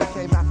videos and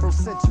became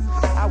Afrocentric.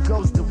 Out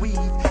goes the weave,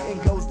 in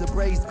goes the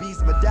braids,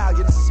 beads,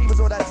 medallions. She was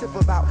on that tip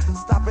about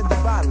stopping the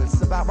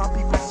violence. About my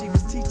people she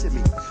was teaching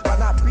me. By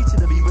not preaching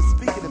to me, but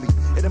speaking to me.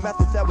 In a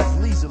method that was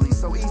leisurely,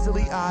 so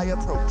easily I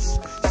approached.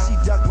 She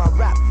dug my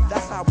rap,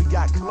 that's how we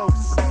got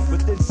close.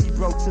 But then she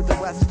broke to the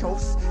West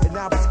Coast, and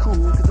now it's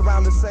cool, cause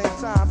around the same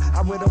time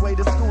I went away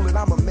to school, and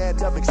I'm a man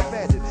dub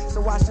expanded.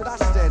 So why should I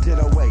stand in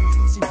her way?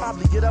 She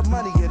probably get up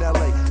money in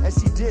LA, and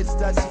she did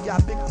stud, she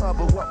got big pub,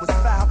 but what was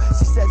foul?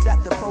 She said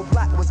that the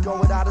pro-black was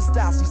going out of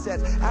style. She said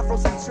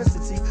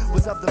Afrocentricity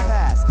was of the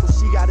past, so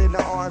she got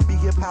into R&B,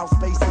 hip-hop,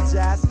 space, and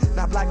jazz.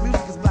 Now black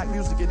music is black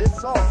music, and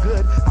it's all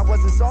good. I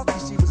wasn't salty,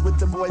 she was with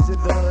the boys in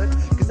the hood,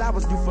 cause I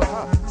was new for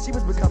her. She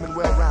was becoming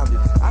well-rounded.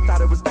 I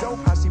thought it was dope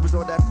how she was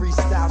on that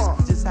freestyle,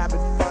 she was just having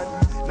fun.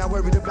 Not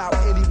worried about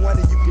anyone,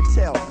 and you can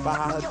tell by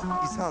how her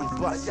he's hung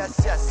bust. Yes,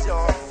 yes,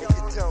 y'all, and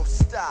you don't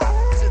stop.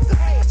 To the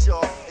beat,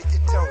 y'all, and you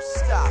don't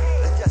stop.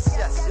 Yes,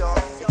 yes, y'all,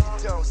 and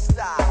you don't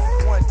stop.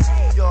 1,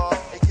 2, y'all,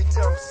 and you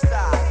don't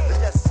stop.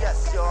 Yes,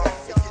 yes, y'all,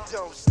 and you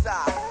don't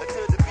stop.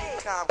 Until the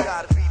beat come,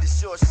 gotta be the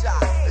short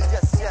shot.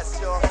 Yes, yes,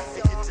 y'all,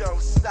 and you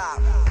don't stop.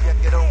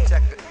 Check it on,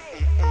 check it.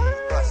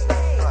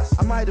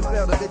 I might have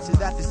failed to mention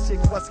that this chick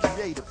was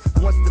creative.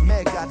 Once the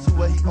man got to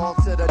her, he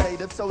altered her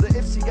native. Told her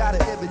if she got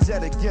an image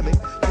and a gimmick,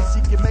 then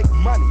she can make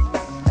money.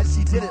 And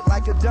she did it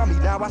like a dummy.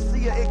 Now I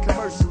see her in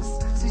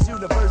commercials. She's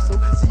universal.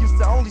 She used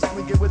to only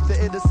swing it with the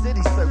inner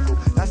city circle.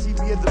 Now she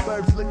be in the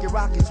burbs looking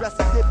rocky,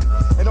 dressing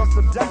hippie. And on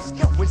some dumb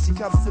shit when she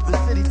comes to the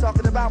city,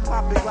 talking about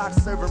popping locks,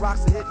 serving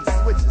rocks and hitting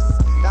switches.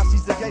 Now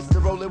she's a gangster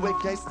rolling with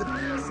gangster.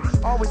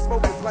 Always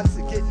smoking blunts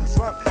and getting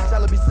drunk,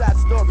 telling me sad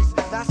stories.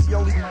 Now she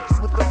only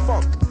with the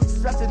funk.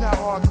 Stressing how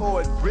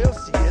hardcore and real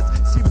she is.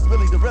 She was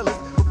really the realest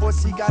before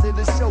she got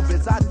into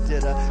showbiz. I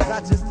did her,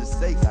 not just to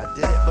say I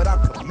did it, but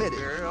I'm committed.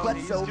 But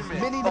so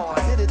many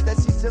niggas did it that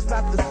she's just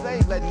not the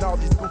same, letting all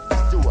these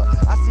goofies do her.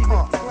 I see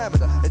niggas slamming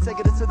her and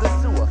taking it to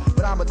the sewer,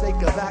 but I'ma take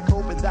her back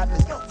home and that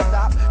this don't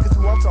stop, cause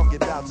who I'm talking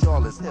about,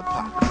 y'all, is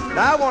hip-hop.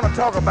 Now I want to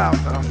talk about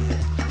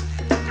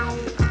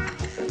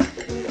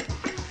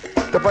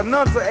the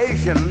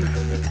pronunciation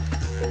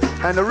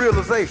and the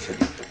realization.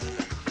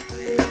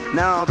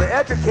 Now the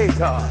educators,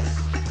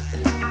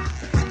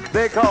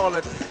 they call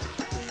it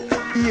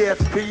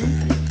ESP,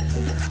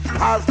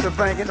 positive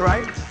thinking,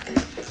 right?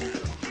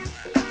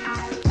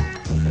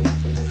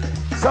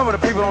 Some of the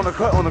people on the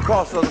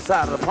cross other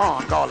side of the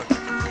pond call it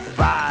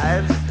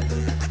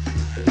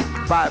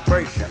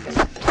vibration. I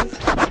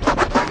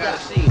gotta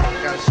see.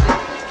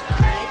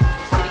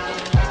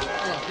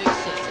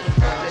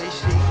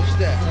 What's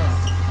that?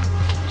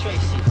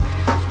 Tracy.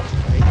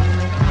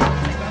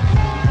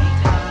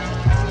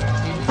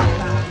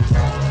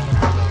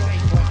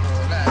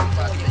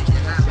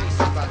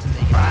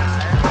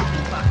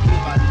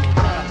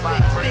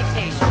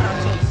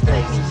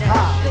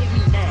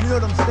 You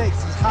know them stakes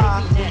is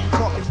high.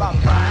 Talking about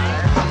high.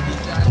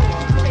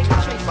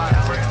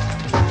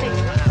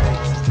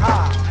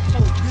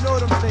 You know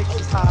them stakes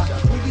is high.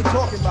 We be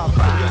talking about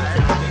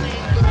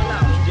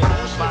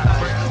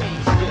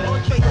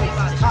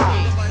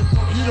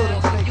You know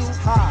them stakes is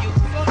high.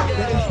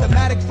 The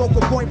instamatic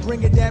focal point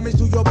bringing damage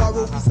to your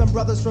borough. Be some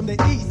brothers from the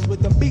east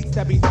with the beats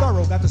that be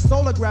thorough. Got the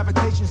solar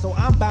gravitation, so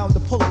I'm bound to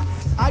pull it.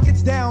 I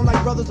gets down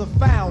like brothers are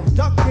found,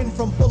 ducking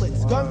from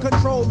bullets. Gun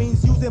control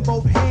means using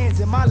both hands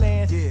in my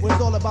land, where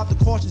it's all about the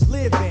cautious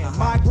living.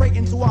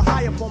 Migrating to a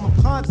higher form of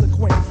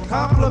consequence.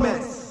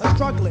 Compliments, a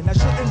struggling that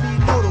shouldn't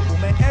be notable,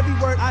 man. Every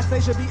word I say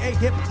should be a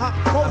hip-hop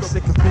quote. I'm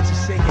sick of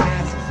bitches shaking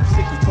asses. I'm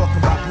sick of talking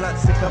about blood.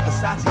 Sick of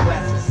Versace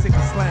glasses. Sick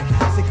of slang.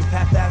 Sick of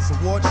half-ass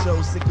award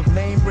shows. Sick of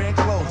name brand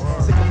clothes.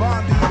 Sick of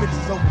R&B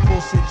bitches over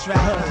bullshit trap.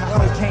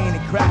 Cocaine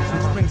and crack,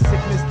 which brings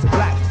sickness to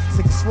black.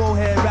 Sick of swole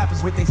head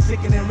rappers with they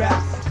sickening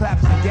raps.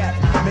 Claps and gap,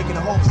 making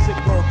the whole sick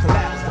world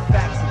collapse. The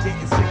facts are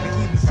getting sicker,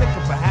 even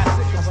sicker perhaps.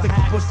 I stick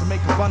a push to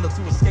make a bundle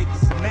to escape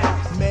the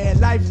synapse. Man,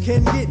 life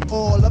can get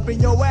all up in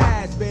your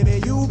ass,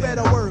 baby. You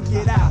better work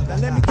it out. Now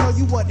let me tell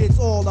you what it's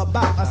all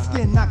about. A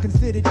skin not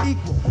considered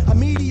equal. A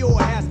meteor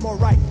has more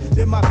right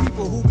than my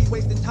people who be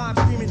wasting time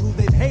screaming who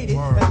they've hated.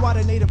 That's why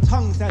the native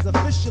tongues has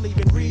officially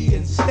been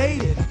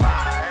reinstated.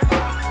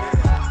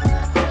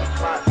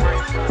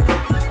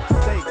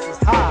 Stakes is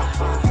high.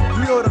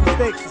 You know them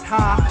stakes is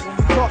high when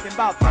we talking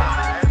about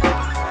that.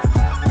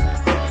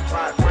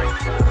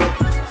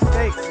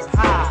 Stakes is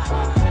high.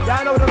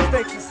 Y'all know them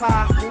stakes is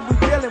high when we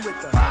dealing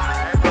with them.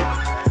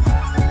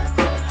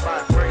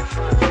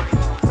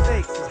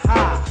 Stakes is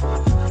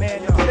high.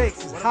 Man, your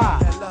stakes is high.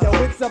 Yo,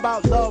 it's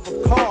about love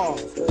of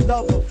cars,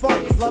 love of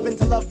fun, loving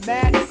to love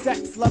mad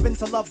sex, loving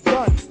to love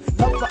guns,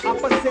 love for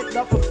opposite,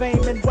 love for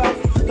fame and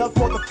wealth, love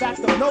for the fact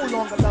of no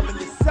longer loving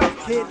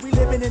yourself, kid. We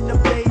living in the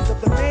days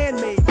of the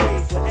man-made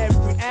ways where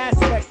every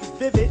aspect is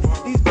vivid.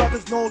 These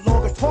brothers no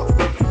longer talk.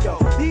 Yo,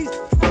 these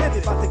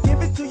vivid, about to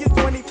give it to you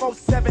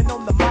 24/7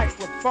 on the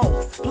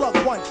microphone. Plug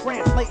one,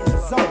 translating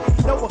the zone.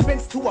 No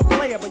offense to a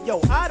player, but yo,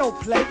 I don't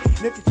play.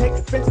 And if you take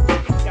offense, you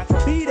got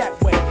to be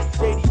that way.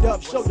 JD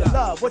Dub, show your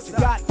love. What you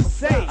got to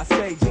say? I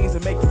say jeans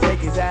and make you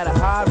take it out of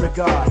high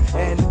regard.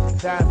 And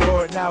time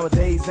for it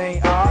nowadays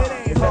ain't art.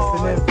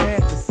 Investing in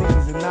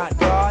fantasies and not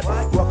God.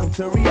 Welcome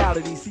to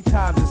reality. See,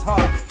 times is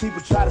hard.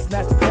 People try to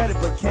snatch the credit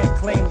but can't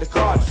claim the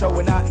card.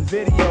 Showing out in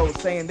videos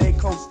saying they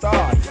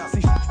co-starred.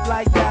 See,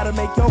 like that'll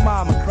make your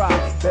mama cry.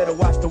 Better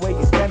watch the way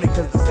you spend it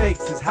cause the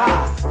stakes is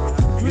high.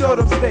 You know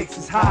them stakes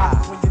is high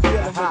when you're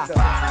dealing with them.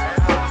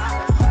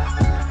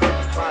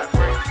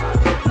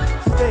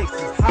 Stakes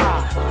is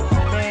high.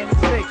 Man, the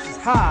stakes is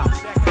high.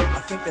 I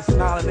think that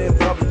smiling in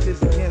public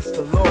is against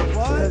the law.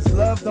 Cause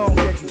love don't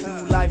get you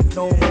through life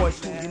no more. It's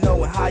who you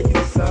know and how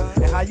you son,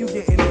 and how you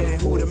getting in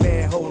and who the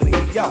man holding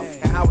you. Yo,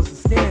 and how was the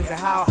skins and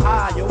how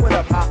high. Yo, what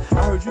up, how?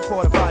 I heard you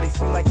caught a body.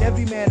 Seem like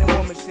every man and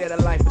woman shared a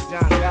life with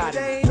John Gotti.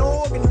 They ain't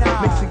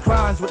organized. Mixing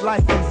crimes with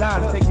life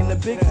enzymes. Taking the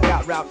big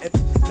scout route.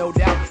 No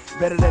doubt.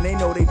 Better than they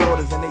know they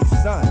daughters and they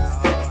sons.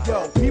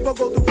 Yo, people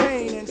go through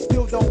pain and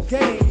still don't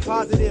gain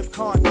positive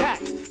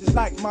contact. Just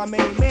like my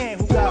main man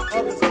who got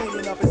others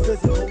cleaning up his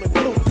physical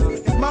influence.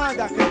 His mind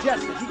got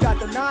congested. He got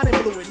the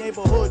non-influent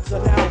neighborhoods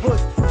are now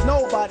hoods. There's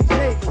nobody's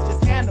neighbors,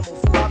 just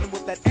animals surviving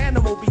with that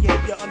animal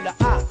behavior under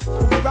eye.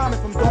 We'll be rhyming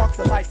from dark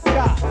to light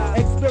sky.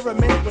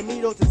 Experiments where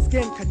needles and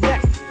skin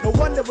connect. No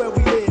wonder where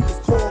we live is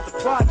called the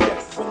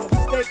projects. When the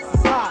stakes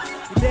is high,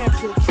 we damn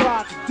sure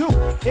try to do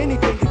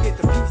anything to get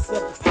the piece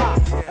of the pie.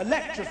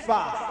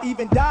 Electrify,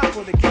 even die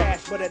for the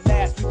cash, but at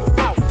last we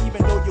be out,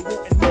 even though you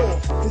wanting more.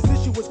 This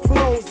issue was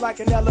closed like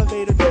an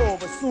elevator door,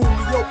 but soon we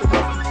open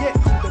as we get to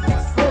the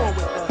next floor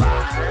with us.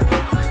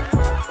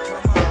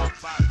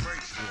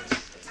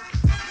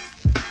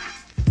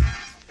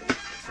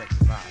 Check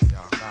the vibe,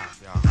 y'all.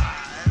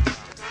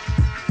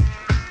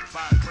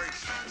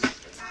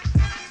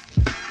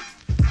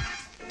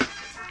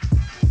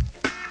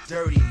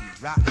 Dirty,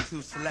 rockin'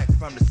 to select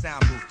from the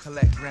sound booth,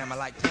 collect grammar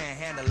like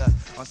panhandler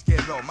on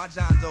Skid Row. My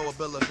John Doe a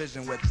bill of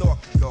vision where thought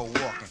can go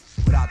walking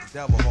without the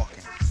devil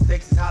hawking.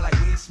 Stakes is high like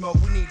weed smoke,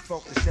 we need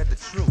folk to shed the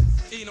truth.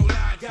 Ain't no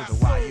lie, got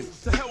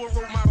souls. To hell with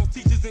role model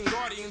teachers and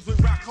guardians with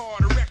rock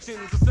hard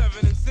erections of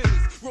 7 and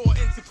sins. Raw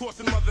intercourse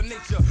in Mother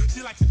Nature.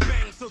 She likes to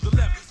bang to the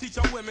left. Teach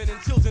our women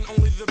and children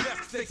only the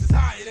best. Stakes is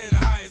higher than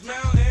the highest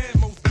mountain and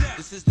most death.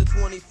 This is the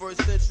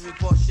 21st century,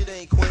 but shit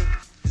ain't quaint.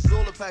 Cause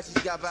all Apaches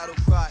got battle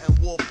cry and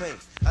war paint.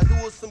 I do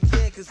what some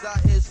can cause I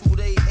is who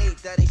they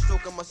ain't. That ain't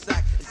stroking my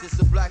sack, it's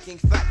just a black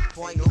ink fact.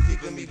 Boy, ain't no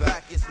keeping me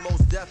back, it's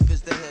most deaf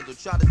is the handle.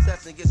 Try to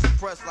test and get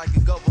suppressed like a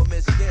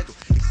government scandal.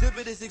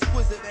 Exhibit is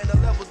exquisite and the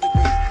level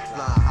degree.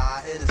 Fly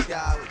high in the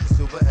sky with the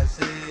super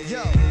MC.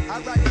 Yo, I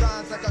write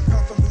rhymes like I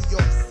come from New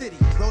York City.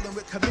 Rolling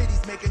with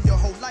committees, making your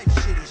whole life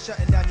shitty.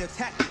 Shutting down your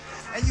tactics.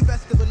 And you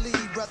best to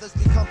believe brothers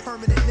become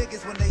permanent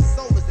niggas when they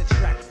soul is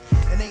attracted.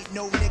 And ain't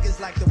no niggas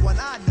like the one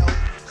I know.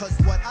 Cause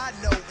what I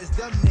know is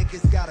them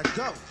niggas gotta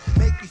go.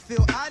 Make me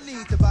feel I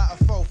need to buy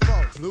a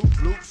fofo. Bloop,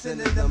 bloop,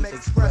 sending them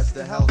express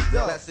the health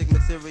go. Classic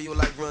material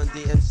like Run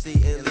DMC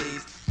and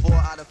Lee's. 4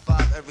 out of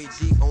 5 every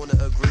Jeep owner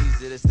agrees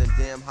that it's them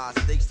damn high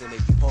stakes that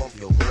make you pump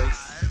your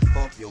brakes.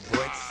 Pump your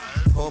brakes.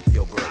 Pump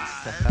your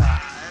brakes.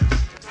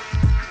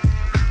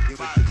 Give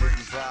it the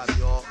Ricky vibe,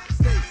 y'all.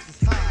 Stakes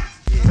is high.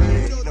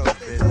 Yeah, you know the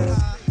business.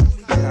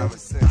 Common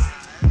sense.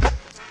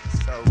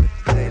 So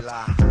with the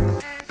daylight.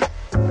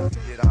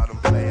 Get on.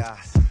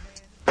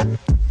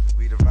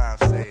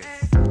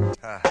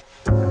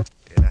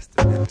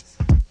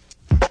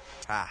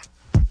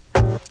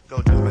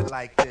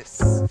 like this.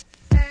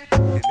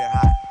 Getting it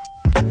hot.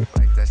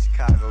 Like that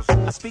Chicago's.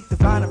 I speak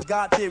divine of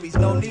God theories,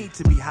 no need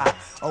to be high.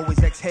 Always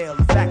exhale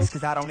the facts,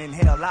 cause I don't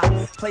inhale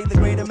I play the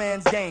greater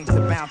man's game to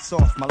bounce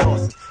off my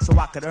losses, so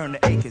I could earn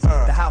the acres,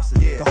 the houses,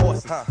 the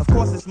horses. Of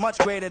course it's much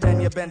greater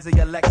than your Benz or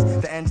your Lex.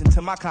 The engine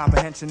to my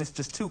comprehension is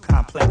just too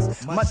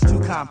complex, much too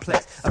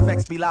complex.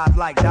 Effects be live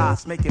like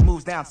DOS, making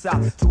moves down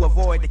south to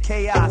avoid the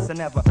chaos. I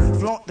never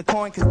flaunt the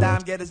coin cause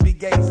dime getters be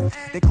gazing.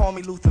 They call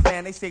me Luther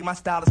Van, they say my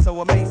style is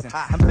so amazing.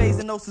 I'm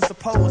phasing those who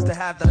supposed to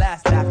have the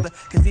last after,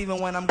 cause even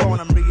when I'm gone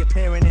I'm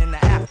reappearing in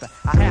the after.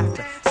 I have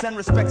to send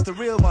respects to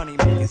real money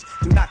makers.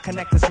 Do not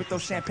connect us with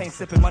those champagne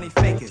sipping money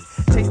fakers.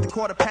 Chase the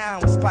quarter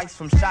pound with spice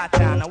from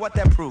Chi-Town. Now what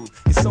that proves?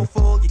 You're so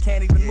full you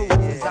can't even move.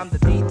 Cause I'm the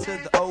D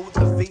to the O,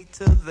 the V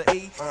to the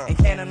E. And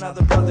can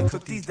another brother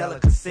cook these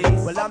delicacies?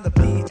 Well, I'm the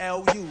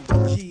PLU,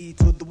 the G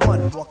to the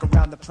 1. Walk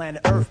around the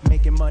planet Earth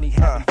making money,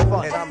 having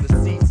fun. And I'm the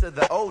C to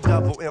the O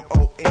double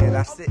M-O-N.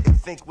 I sit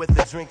and think with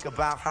a drink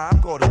about how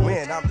I'm gonna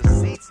win. I'm the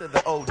C to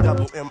the O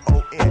double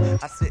M-O-N.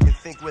 I sit and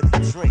think with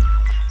a drink.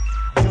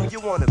 Do you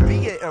wanna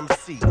be an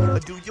MC? Or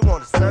do you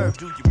wanna serve?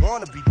 Do you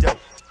wanna be dope?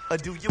 Or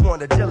do you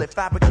wanna deal it?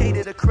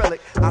 Fabricated acrylic,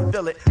 I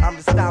feel it, I'm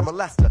the style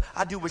molester.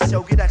 I do a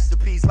show, get extra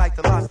P's like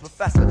the Lost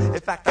Professor. In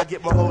fact, I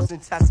get my hoes in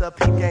Tessa,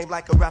 peep game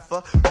like a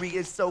refer.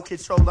 Reading so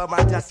controller,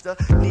 my duster.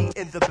 Need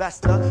in the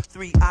bester,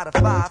 3 out of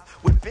 5.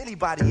 With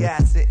anybody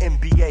ass in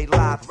NBA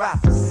live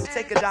rappers.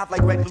 Take a dive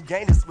like Red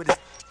Luganis with his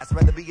I'd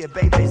rather be in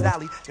Bebe's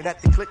alley than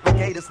at the Click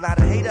Brigaders. Not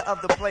a hater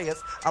of the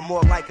players, I'm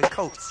more like a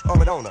coach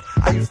or an owner.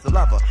 I used to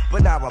love her,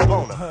 but now I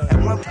bone her. At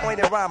one point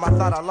in rhyme, I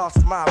thought I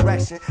lost my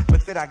erection,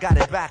 but then I got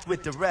it back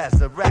with the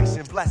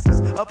resurrection.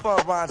 Blessings upon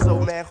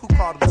Ronzo, man, who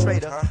called him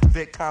traitor?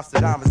 Vic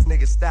Constadamus,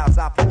 nigga Styles,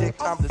 I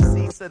predict I'm the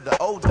C to the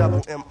O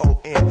double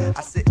M-O-N.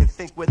 I sit and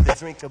think with a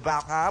drink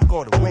about how I'm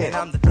gonna win. And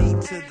I'm the D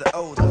to the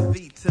O, the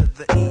V to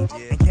the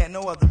E. And can't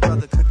no other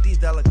brother cook these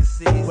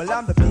delicacies. Well,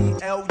 I'm the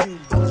PLU,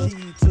 the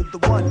G to the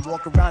 1.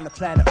 Walk around the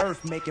planet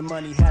Earth making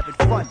money, having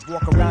fun.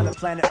 Walk around the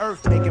planet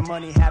Earth making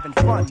money, having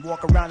fun.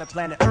 Walk around the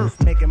planet Earth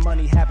making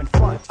money, having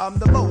fun. I'm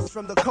the most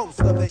from the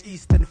coast of the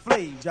eastern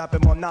flame,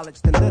 dropping more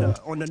knowledge than litter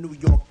on the New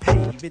York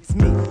pave. It's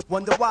me,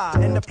 wonder why,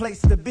 and the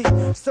place to be.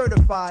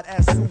 Certified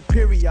as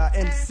superior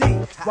MC.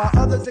 While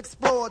others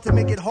explore to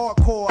make it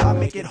hardcore, I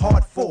make it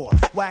hard for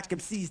whack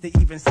MCs to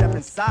even step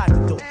inside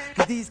the door.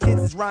 Cause these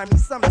kids is rhyming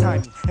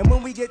sometimes. And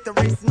when we get the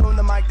racing on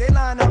the mic, they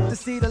line up to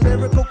see the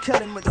lyrical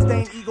killing with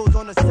stained egos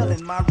on the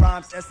ceiling. My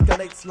rhymes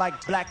escalates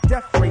like black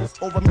death rates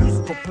over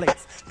musical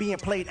plates, being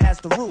played as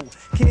the rule.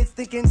 Kids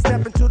thinking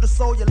step into the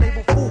soul, you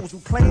label fools who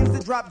claims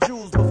to drop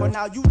jewels, but for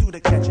now you do the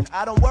catching.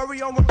 I don't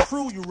worry on what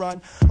crew you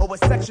run or what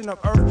section of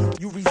earth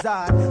you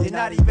reside. You're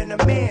not even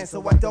a man,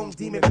 so I don't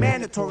deem it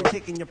mandatory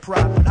kicking your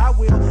pride. But I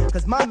will,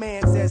 cause my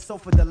man says so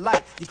for the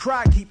light. You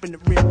cry keeping it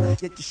real,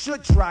 yet you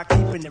should try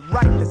keeping it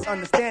right. Let's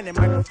understand it,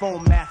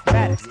 microphone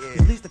mathematics.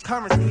 It leads to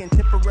currency and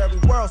temporary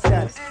world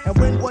status. And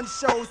when one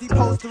shows he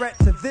poses threat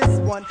to this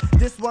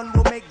one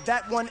will make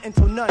that one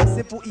into none.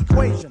 Simple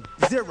equation,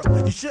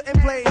 0. You shouldn't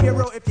play a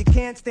hero if you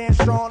can't stand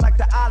strong like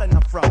the island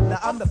I'm from. Now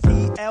I'm the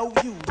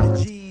PLU,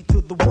 the G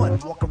to the 1.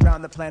 Walk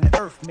around the planet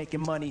Earth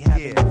making money,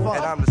 having fun.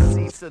 And I'm the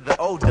C to the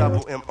O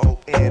double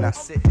M-O-N. I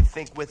sit and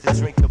think with a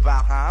drink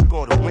about how I'm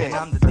gonna win. And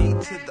I'm the D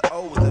to the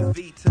O, the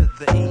V to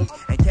the E.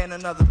 And can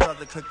another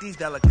brother cook these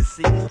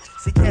delicacies?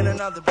 See, can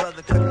another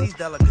brother cook these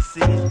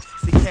delicacies?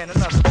 See, can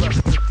another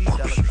brother cook these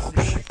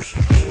delicacies?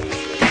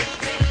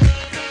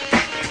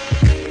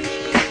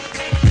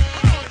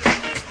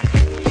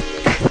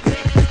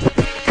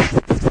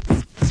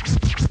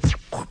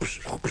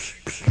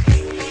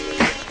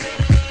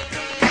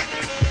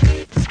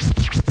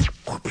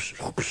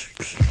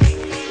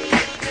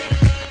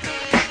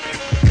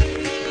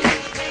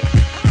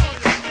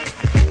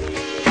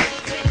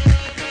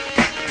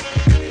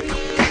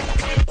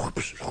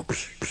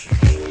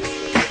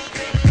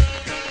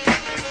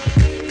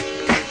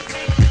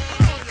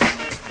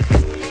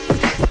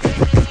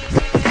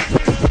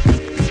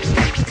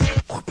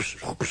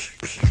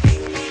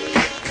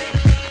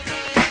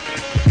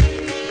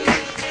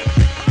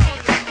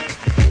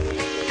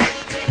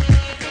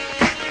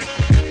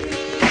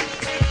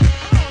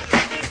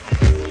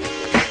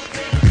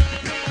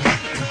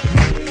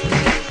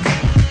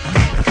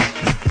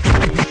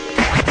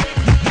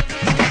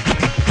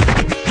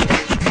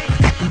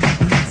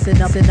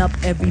 Up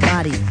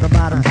everybody, the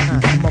bottom.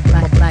 I'm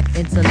a black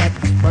intellect,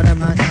 but I'm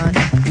not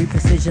with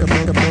precision of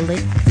the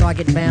bullet.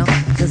 Target bound,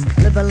 just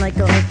living like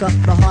a hooker,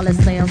 the harlot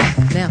sounds.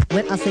 Now,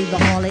 when I say the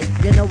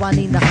harlot, you know I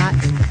need the hot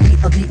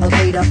beat of the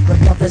equator,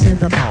 with brothers in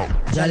the mouth.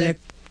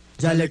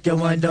 Jalik, you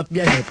wind up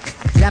your hip.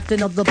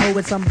 Captain of the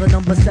poets, I'm the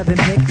number 7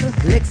 pick.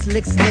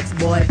 Licks,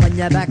 boy, on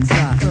your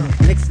backside.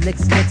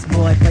 Licks,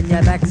 boy, on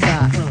your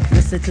backside.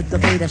 Listen to the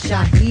fader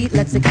shot, heat,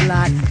 let's it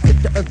glide. Tip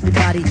the earthly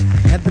body,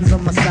 heaven's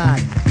on my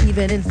side.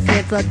 Even in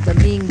Santa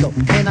Domingo,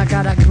 and I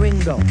got a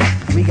gringo.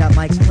 We got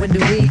mics, when do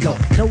we go?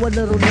 Know a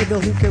little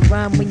nigga who can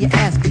rhyme when you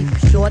ask me.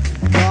 Short,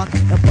 dark,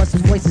 and plus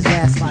his voice is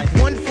raspy.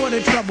 1 foot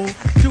the trouble,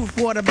 2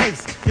 for the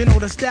bass. You know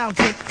the style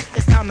kick,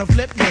 it's time to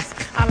flip this.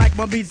 I like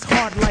my beats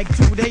hard like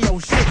 2-day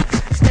old shit.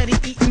 Steady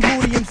eating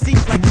booty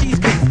MCs like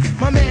cheesecakes.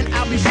 My man,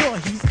 I'll be sure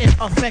he's in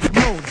effect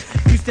mode.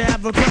 Used to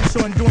have a crush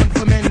on doing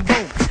for men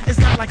both. It's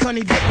not like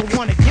Honey Dip will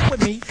wanna get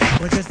with me,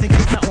 but just in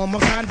case I own my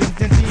condoms,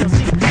 then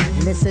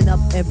TLC. Listen up,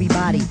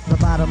 everybody, the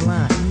bottom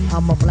line.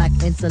 I'm a black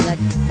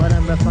intellect, but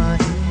I'm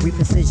refined.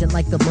 Reprecision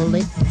like a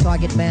bullet,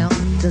 target bound.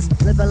 Just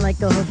living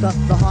like a hooker,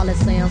 the harlot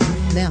sounds.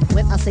 Now,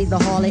 when I say the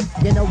harlot,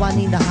 you know I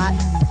need the hot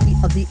feet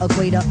of the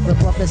equator, the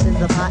buffers in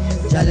the pot.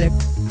 Jalik,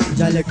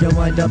 Jalik, you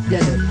wind up,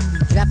 get it.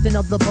 Drafting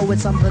of the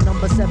poets, I'm the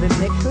number 7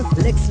 pick.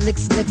 Licks,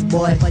 licks, licks,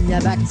 boy, on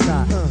your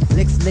backside.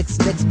 Licks, licks,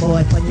 licks,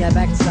 boy, on your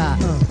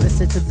backside.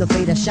 Listen to the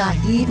Vader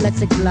Shaheed,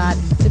 let's it glide.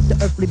 Tip the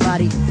earthly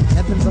body,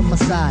 heaven's on my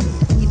side.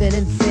 Even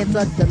in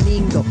Santa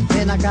Domingo,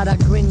 man, I got a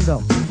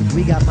gringo.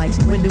 We got mics,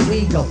 when do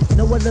we go?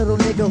 Know a little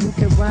nigga who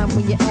can rhyme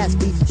when your ass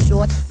be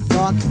short,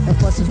 dark, and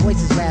plus his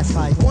voice is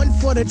raspy. 1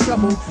 for the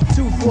trouble,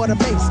 2 for the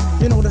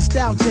bass. You know the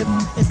style tip,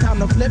 it's time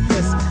to flip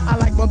this. I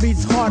like my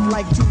beats hard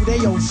like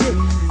 2-day old shit.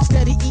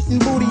 Steady eating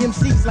booty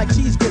MCs like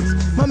cheese grits.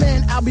 My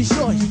man, I'll be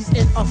sure he's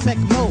in effect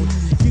mode.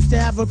 Used to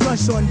have a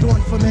crush on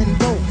doing for men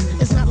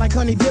both. It's not like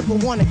Honey Dip will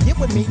wanna get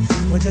with me,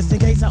 but just in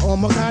case I own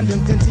my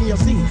condoms, then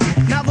TLC.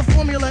 Now the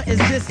formula is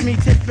this, me,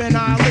 Tip, and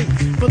Ali.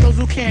 For those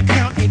who can't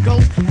count, it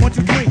goes 1,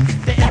 2, 3.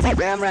 The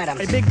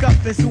a big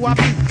up is who I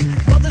be.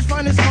 Brothers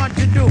find it's hard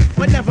to do,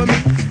 but never me.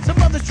 Some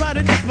brothers try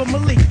to diss for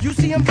Malik. You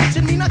see him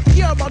bitching me, not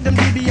care about them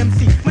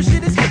DBMC. My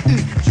shit is hitting.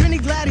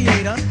 Trini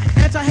Gladiator,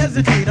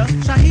 anti-hesitator.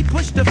 Shaheed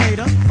push the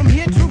Vader, from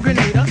here to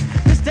Grenada.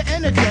 Mr.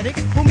 Energetic,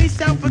 who me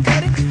sound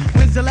pathetic.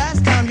 When's the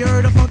last time you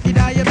heard a funky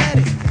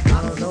diabetic?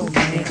 I don't know,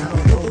 man, I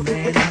don't know,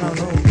 man, I don't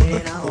know,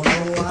 man, I don't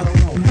know, I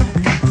don't know.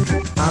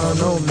 I don't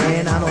know,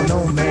 man, I don't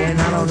know, man,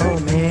 I don't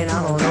know, man, I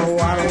don't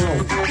know, I don't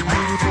know.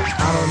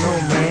 I don't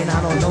know, man,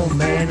 I don't know,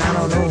 man, I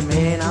don't know,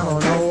 man, I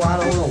don't know, I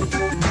don't know.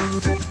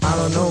 I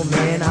don't know,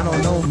 man, I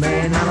don't know,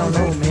 man, I don't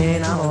know,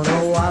 man, I don't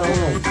know, I don't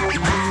know.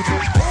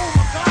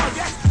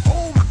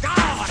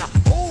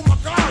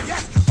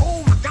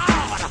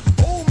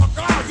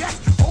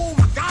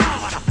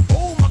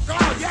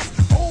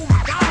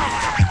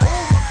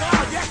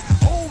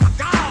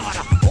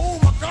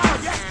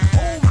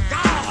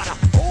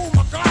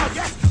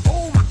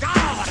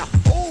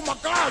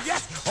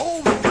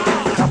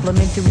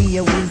 Complimentary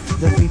a week,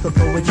 the free for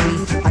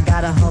poetry. I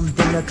got a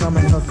humdinger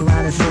coming, hook,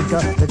 line, and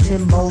sinker. The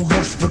Timbo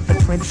hooks with the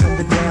prints on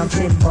the ground.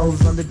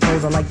 Timbos on the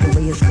toes, I like the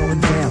way it's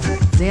going down.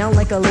 Down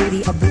like a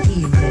lady of the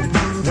evening.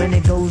 When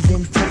it goes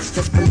in touch,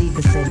 just believe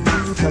it's in.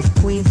 Cause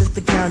Queens is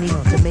the county,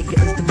 Jamaica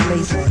is the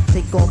place.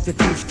 Take off your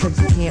clothes cause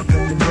you can't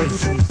run the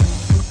race.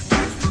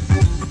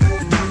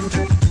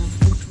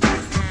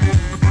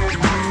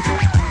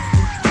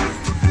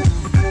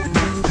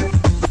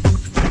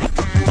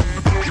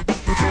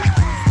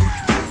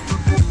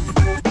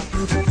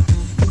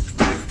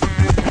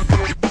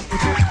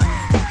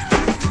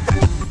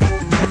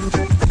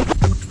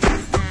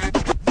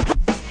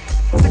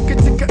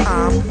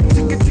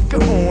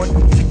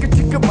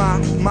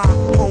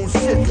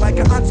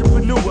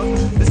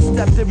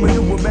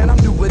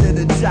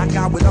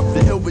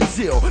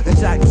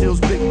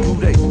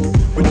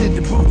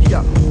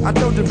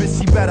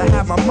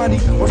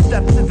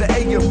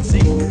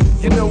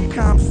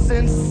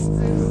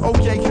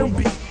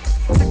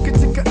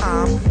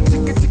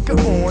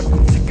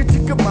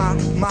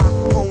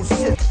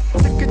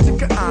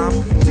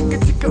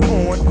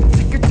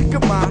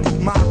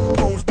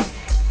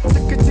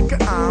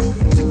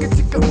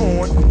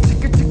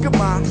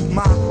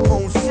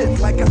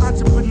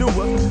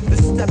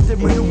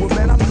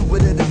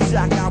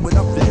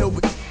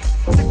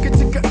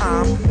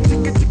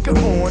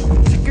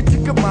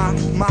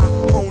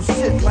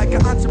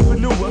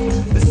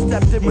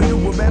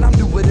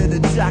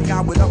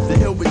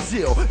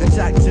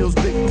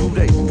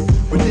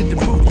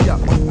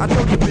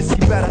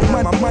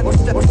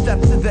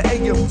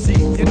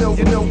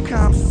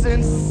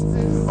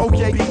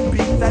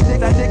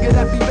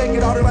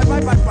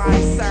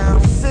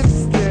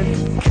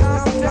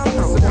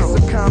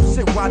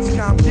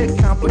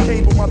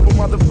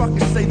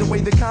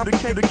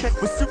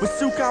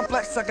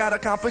 I got a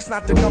complex,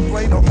 not to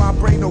complain on my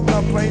brain, no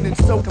complaining.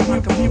 So come on,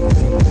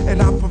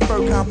 and I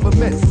prefer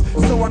compliments.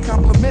 So I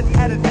compliment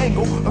at an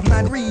angle of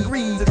 90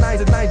 degrees and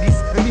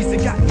 90s. And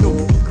music got no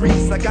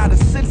grease. I got a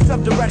sense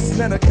of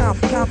direction and a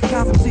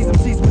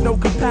MCs with no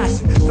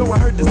compassion. Though I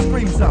heard the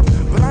screams up,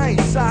 but I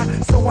ain't shy,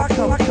 so I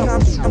come.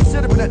 I'm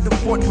sitting at the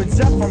fort with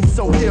Jeff, I'm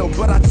so ill.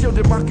 But I chilled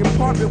in my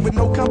compartment with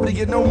no company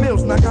and no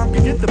meals. Now I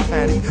can get the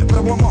patty, but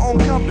I want my own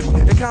company.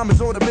 And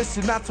common's on a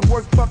mission, not to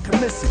work for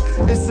commission.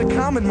 It's a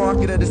common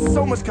market that is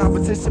so much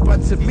competition,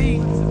 but to me,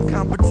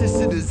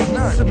 competition is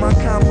none. To my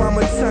comp, I'm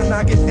a ton,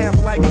 I get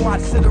amped like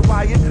watch at a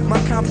riot. My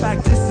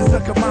compact disc is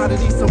a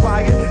commodity, so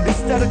I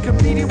instead of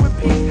competing with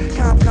Pete,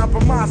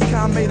 compromise,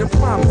 made a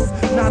promise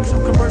not to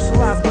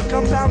commercialize, but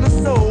compound the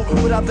soul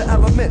with other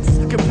elements,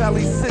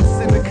 compelling sense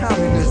in the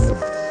communism.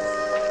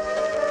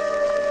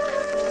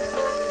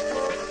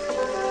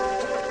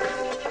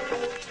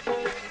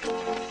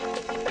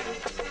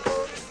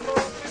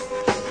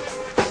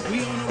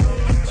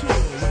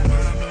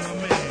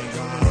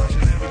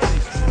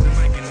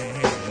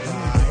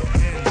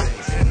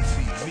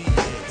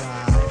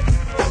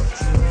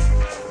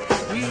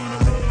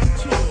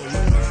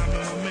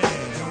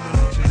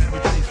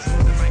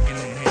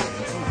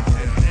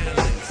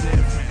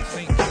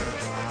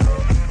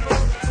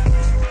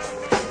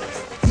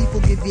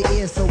 your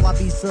ears, so I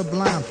be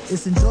sublime.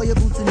 It's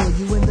enjoyable to know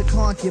you in the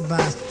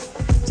concubines.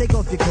 Take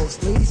off your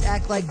coats, ladies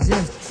act like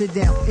gems. Sit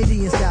down,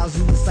 Indian styles,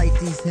 you recite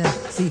these hymns.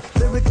 See,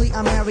 lyrically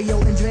I'm Mario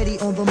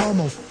Andretti on the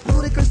Momo.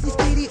 Ludicrously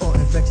speedy or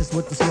infectious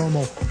with the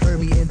slow-mo. Heard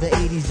me in the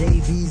 80s,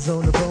 JV's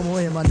on the promo.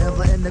 Him, I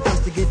never end the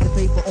quest to get the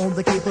paper on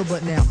the caper.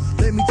 But now,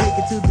 let me take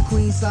it to the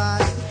Queen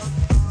side.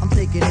 I'm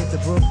taking it to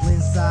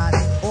Brooklyn side.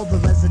 All the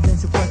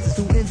residential questions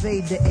who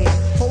invade the air.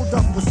 Hold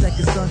up a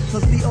second, son,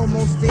 cause we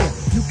almost there.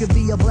 You could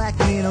be a black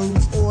man or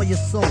lose all your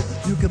soul.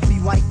 You could be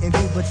white and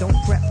blue, but don't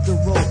prep the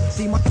road.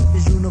 See, my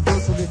is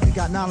universal if you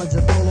got knowledge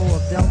of Polo or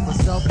Del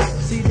myself.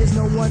 See, there's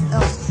no one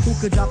else who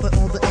could drop it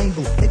on the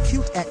angle. They're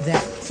cute at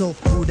that. So,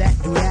 do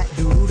that, do that,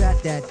 do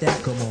that,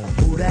 that. Come on.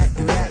 Do that,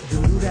 do that,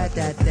 do that,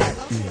 that.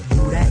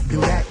 Do that,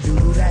 do that, do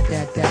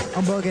that, that.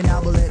 I'm bugging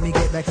out, but let me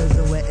get back cause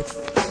I'm wet.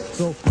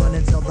 So run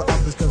and tell the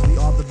others cause we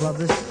are the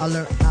brothers. I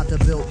learned how to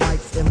build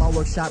bikes in my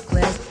workshop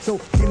class. So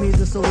give me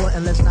the sword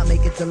and let's not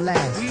make it the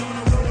last. We on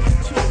the road to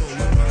chill with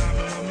my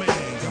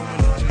man. Going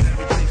each and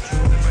every place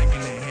with the mic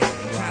in their hand.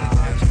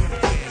 Chinatown,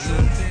 Spokane,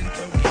 London,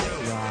 Tokyo.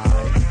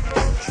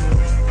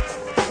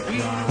 We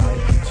on the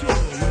road to chill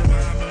with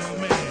my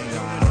man.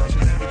 Going each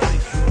and every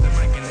place with the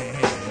mic in their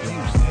hand.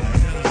 Houston,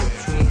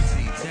 Delaware, DC,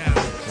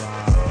 Dallas.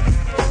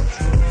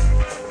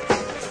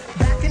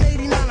 Back in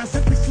 89, I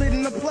simply slid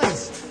into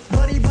place.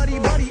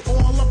 Buddy,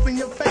 all up in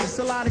your face.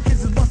 A lot of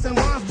kids is busting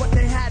rhymes, but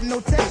they had no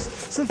taste.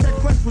 Some said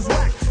Quest was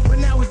whack, but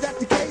now is that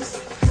the case?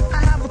 I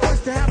have a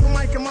quest to have a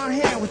mic in my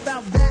hand.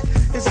 Without that,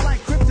 it's like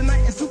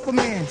Kryptonite and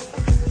Superman.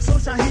 So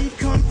Shaheed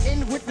come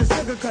in with the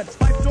sugar cuts.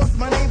 Fife Dog's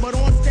my name, but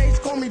on stage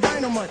call me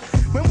Dynamite.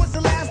 When was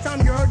the last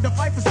time you heard the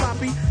fight for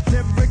sloppy?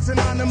 Lyrics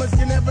anonymous,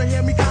 you never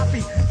hear me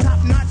copy.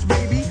 Top notch,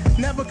 baby,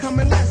 never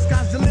coming less.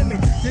 Sky's the limit.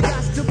 You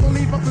got to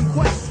believe up in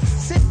Quest.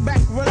 Sit back,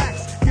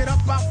 relax, get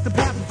up out the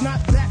path. If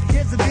not that,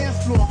 here's a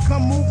dance floor.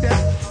 Come move that.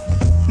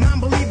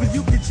 Non-believers,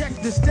 you can check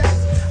the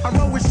stats. I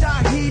roll with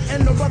Shaheed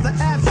and the brother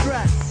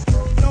Abstract.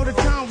 Know the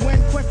time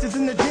when Quest is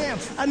in the jam.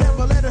 I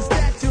never let a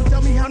statue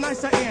tell me how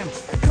nice I am.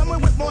 Coming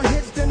with more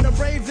hits than the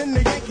Braves and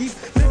the Yankees.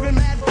 Living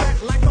mad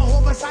fat like a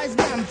oversized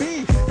man.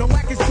 B. The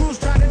wackest crews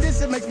try to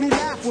diss it, makes me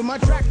laugh. When my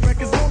track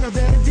record's longer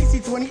than a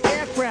DC-20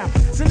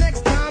 aircraft. So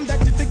next time that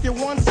you think you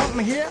want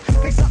something here,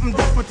 make something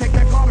different, take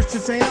that garbage to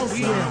St.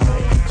 Elsewhere.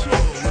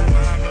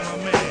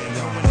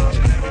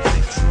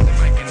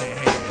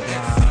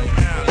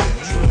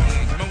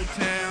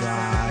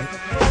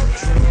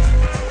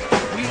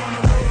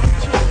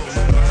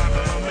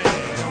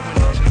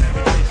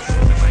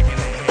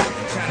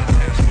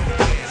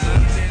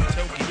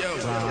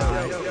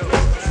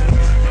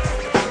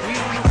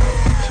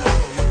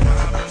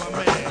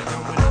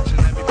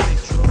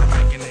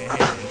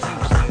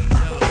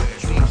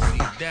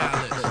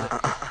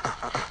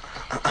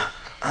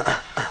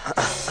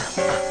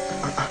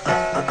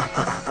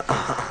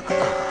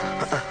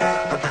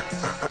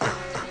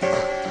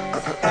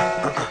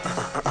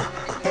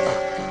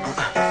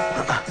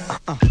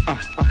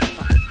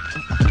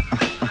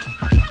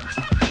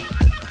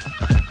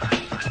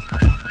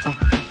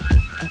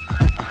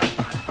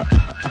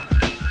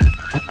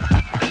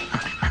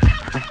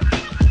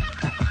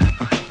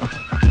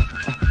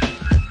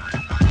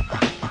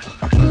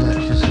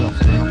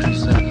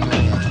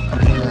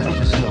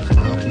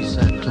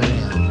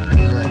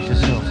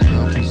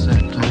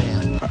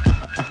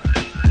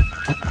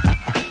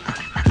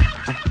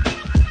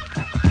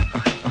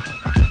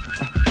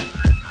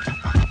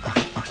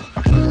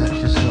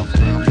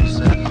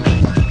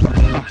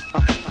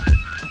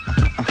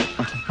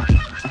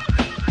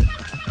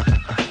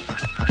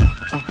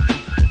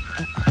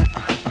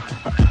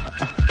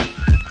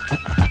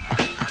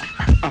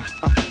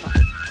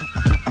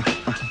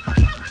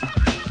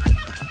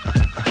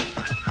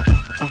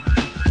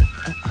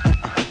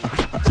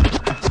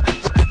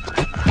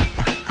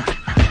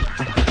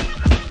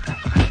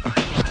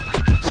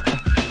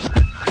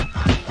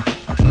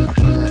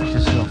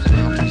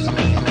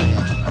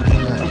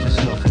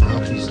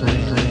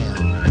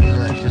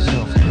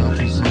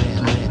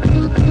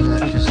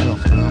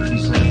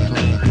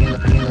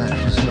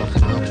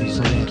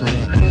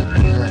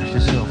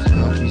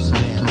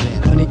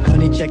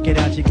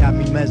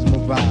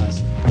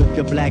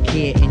 Black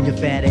hair and your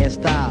fat ass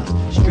thighs.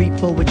 Street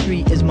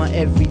poetry is my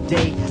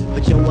everyday.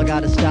 But yo, I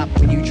gotta stop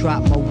when you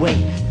drop my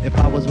weight. If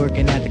I was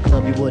working at the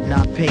club, you would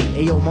not pay.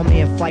 Hey yo, my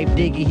man Fife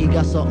Diggy, he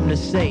got something to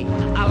say.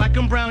 I like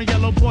him brown,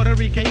 yellow, Puerto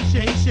Rican.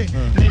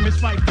 Name is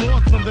Fife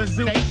Dog from the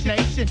Zoo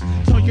Nation.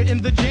 So you're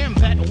in the jam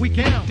that we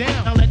down.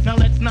 Now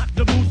let's knock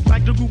the boots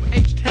like the group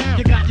H-Town.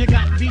 You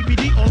got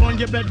BBD all on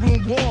your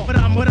bedroom wall. But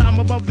I'm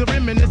above the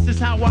rim and this is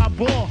how I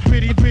ball.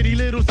 Pretty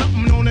little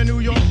something on the New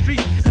York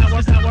street.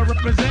 That's how I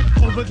represent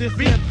over this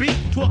beat.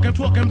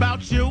 Talking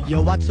about you.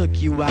 Yo, I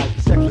took you out.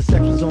 Sex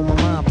was on my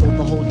mind for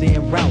the whole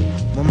damn route.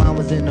 My mind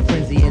was in a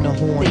frenzy in a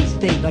horn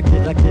state. I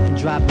couldn't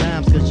drop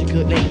dimes cause you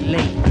couldn't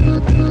late. You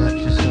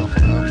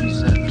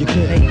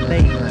couldn't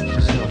late.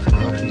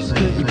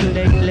 You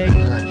couldn't late.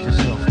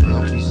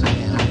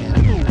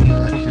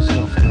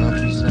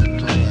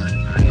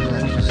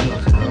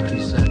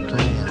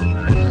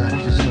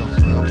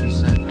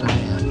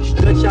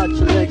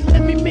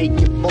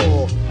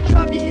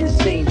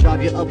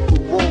 drive you up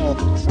the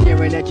wall.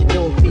 Staring at your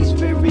dome piece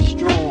very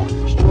strong.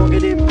 Stronger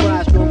than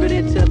pride, stronger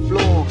than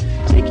Teflon.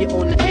 Take it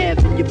on the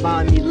Ave and you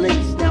buy me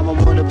licks. Now I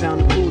want to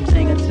pound the food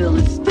tank until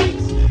it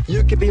sticks.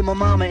 You could be my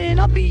mama and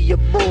I'll be your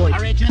boy.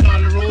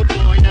 Original road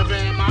boy, never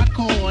am I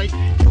coy.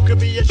 You could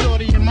be a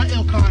shorty in my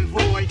ill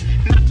convoy.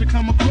 Not to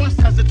come across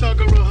as a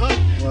thug or a hood.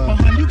 But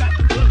hun, you got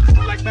the goods,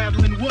 like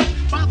battling wood.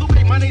 By the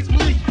way, my name's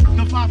Malik,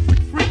 the 5 foot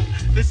freak.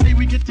 They say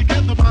we get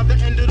together by the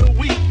end of the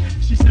week.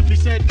 She simply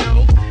said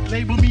no,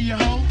 label me a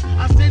hoe.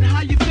 I said,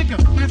 how you figure?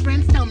 My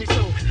friends tell me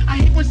so. I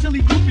hate when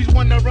silly groupies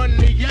wanna run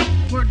me, yeah.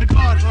 Word to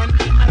God, hun,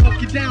 I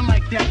hook you down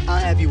like that. I'll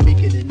have you weak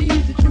in the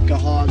knees that you can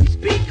hardly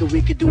speak. Or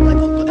we could do like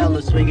Uncle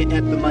Ella swinging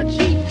F in my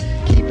Jeep.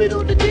 Keep it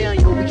on the down,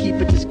 yo, we keep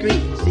it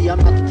discreet. See, I'm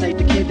not the type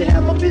of kid to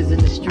have my biz in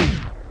the street.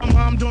 My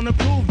mom don't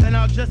approve, then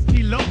I'll just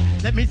elope.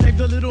 Let me save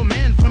the little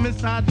man from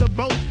inside the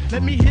boat.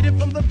 Let me hit it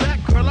from the back,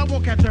 girl, I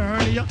won't catch a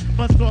hernia.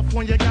 Bust off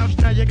on your couch,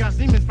 now you got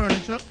Siemens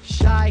furniture.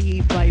 Shy,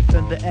 he fight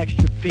from the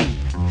extra fee.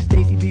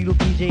 Stacy Beetle,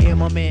 PJ, and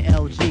my man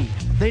LG.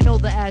 They know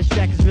the ass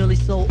jack is really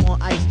so on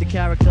ice. The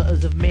character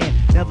is of man,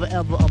 never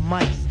ever a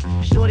mice.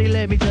 Shorty,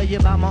 let me tell you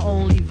about my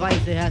only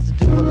vice. It has to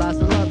do with lots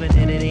of loving,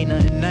 and it ain't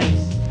nothing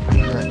nice.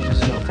 Relax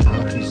yourself,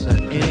 girl, he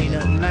said. It ain't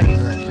nothing nice.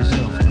 Relax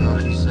yourself, girl,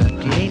 he said.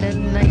 It ain't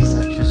nothing nice.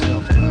 Relax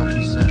yourself, girl,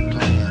 he said.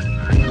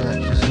 Relax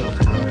yourself,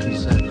 girl, he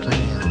said.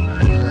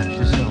 Relax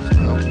yourself,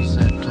 girl, he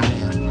said.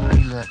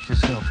 Relax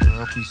yourself, girl,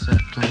 he said.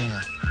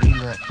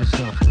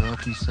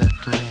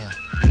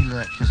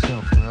 Relax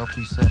yourself, girl,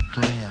 he said. Relax yourself, girl, he said.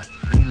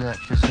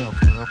 Relax yourself,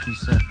 girl, he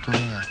said.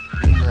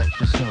 Relax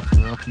yourself,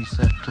 girl, he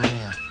said.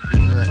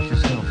 Relax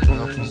yourself,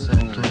 girl, he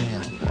said.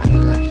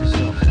 Relax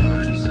yourself, girl,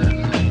 he said.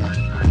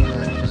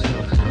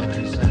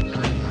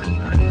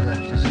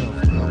 Relax yourself,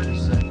 girl, he said. Relax yourself, girl, he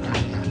said.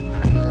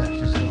 Relax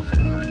yourself,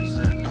 girl, he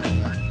said.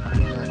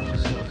 Relax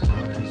yourself,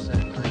 girl, he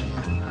said.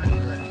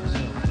 Relax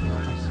yourself,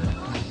 girl, he said.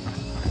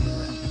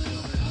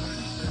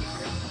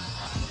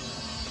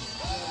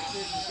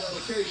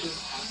 Dedication.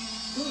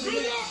 New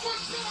York,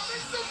 what's up?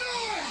 Make some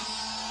noise!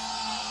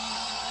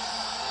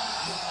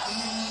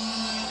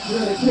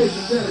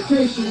 Dedication,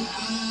 dedication.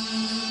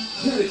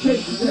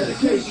 Dedication,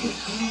 dedication.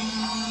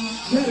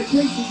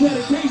 Dedication,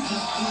 dedication.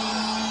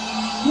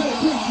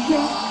 Dedication,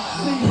 y'all.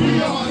 We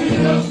are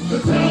here to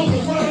tell the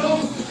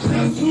world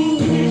that's who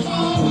we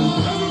are.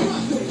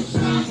 Everyone say,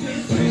 shout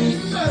and sing,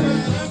 better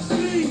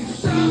MC.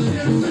 Shout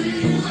and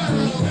sing,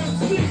 better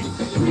MC.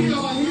 We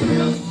are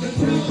here to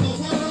tell the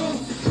world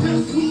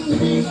that's who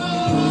we are.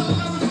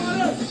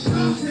 Everybody,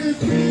 shout and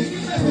sing,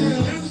 better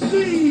MC.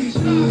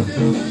 Shout and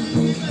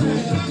sing,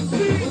 better MC.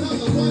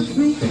 Another 1,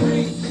 2,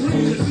 3, 3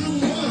 to 2,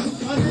 1.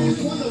 I need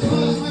one to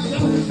five, I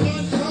got this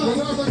gun done.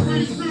 Another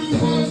 3, 2,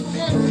 1,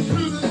 1,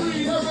 2 to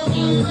 3.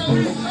 Everybody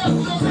ready?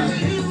 Everybody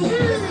here we go.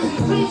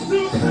 2,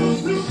 2,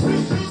 2, 2,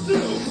 2, 2,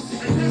 2.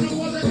 And then the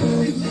one that goes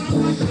these rounds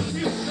like the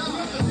fuse. Now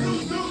let the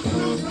 2, 2,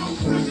 2,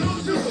 2,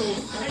 2, 2.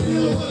 And you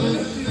know what I do?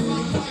 These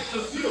rounds like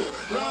the fuse.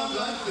 Round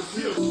like the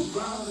fuse.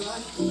 Round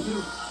like the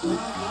fuse.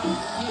 Round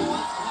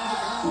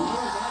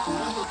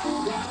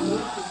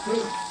like the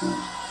fuse.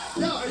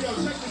 Yo,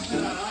 check this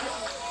shit out, alright?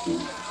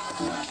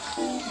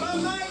 My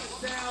mic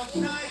sounds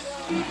nice.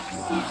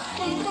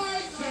 My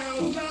mic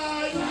sounds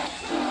nice.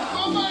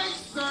 My mic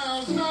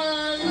sounds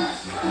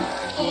nice.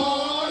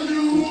 Are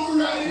you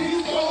ready?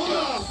 Hold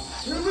up.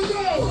 Here we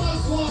go.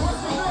 What's the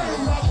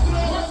name? What's the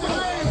name? What's the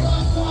name?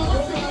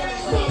 What's the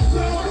name? What's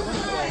the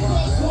name?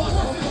 What's the name? What's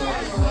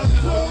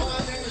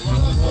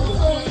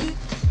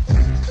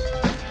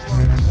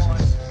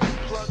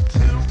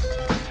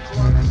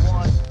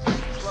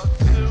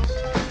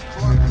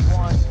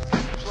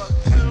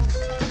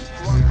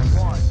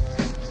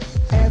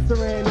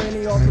Answering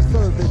any offer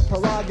service,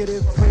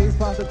 prerogative, praise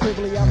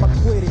positively, I'm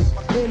acquitted.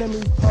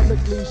 Enemies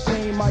publicly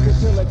shame my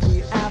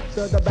utility.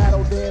 After the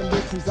battle, then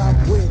riches, I'm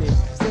with it.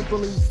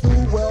 Simply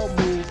sue, well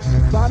moved.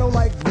 Vinyl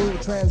like glue,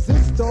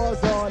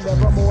 transistors on,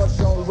 nevermore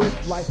shown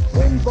with light.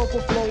 When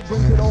vocal flow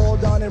brings it all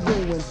down in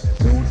ruins.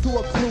 Due to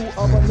a clue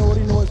of a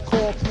naughty noise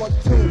called plug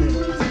tuning.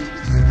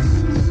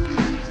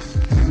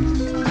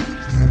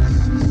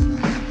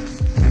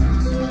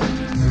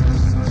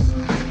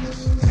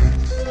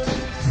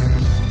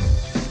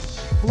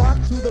 Flock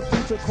to the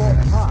future called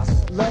Haas.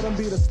 Let them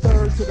be the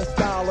stir to the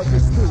style of the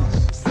stew.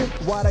 Sick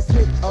while the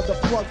kick of the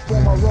plug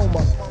form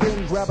aroma.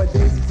 Then grab a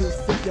daisy to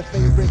sip your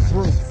favorite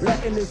brew.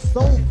 Letting this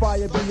soul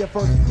fire be your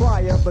first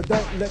flyer, but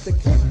don't let the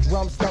kick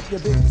drum stop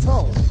your big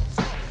toe.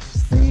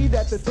 See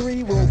that the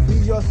 3 will be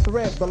your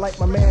threat, but like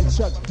my man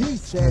Chuck D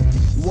said,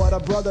 what a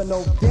brother,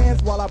 no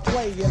dance while I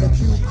play, and the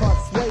cue can't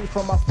sway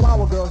from my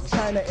flower girls,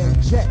 China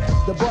and Jet.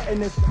 The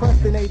button is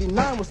pressed in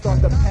 89 will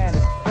start the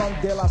panic. From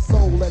De La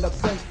Soul and a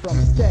prince from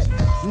Stet.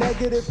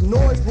 Negative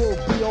noise will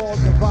be all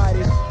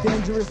divided.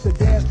 Dangerous to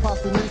dance,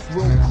 Pasanis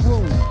will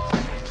croon.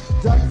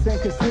 Ducks and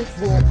cassettes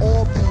will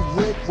all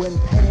be ripped when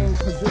paying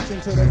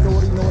position to the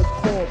naughty noise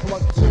called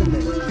plug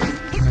tuning.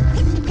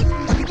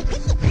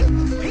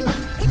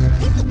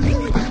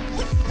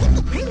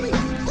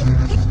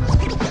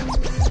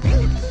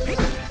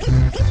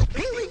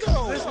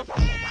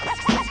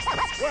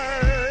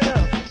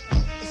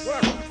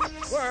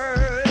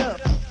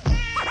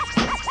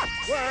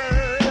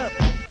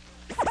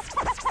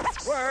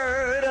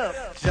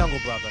 Jungle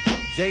Brother,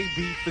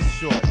 JB for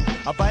short.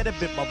 I bite a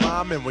bit my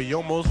rhyme and we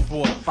almost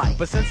fought. Fight.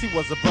 But since he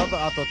was a brother,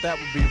 I thought that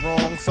would be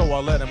wrong, so I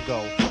let him go.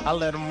 I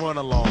let him run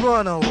along.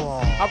 Run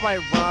along. I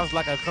write rhymes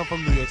like I come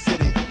from New York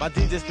City. My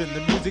DJ spin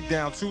the music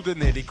down to the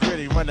nitty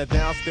gritty. Running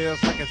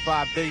downstairs like it's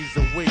 5 days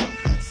a week.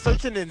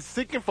 Searching and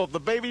seeking for the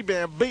baby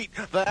band beat.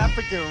 The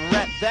African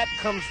rap that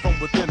comes from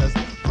within us.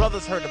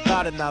 Brothers heard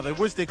about it, now they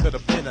wish they could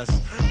have been us.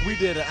 We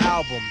did an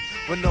album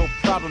with no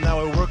problem.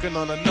 Now we're working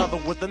on another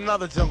with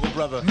another Jungle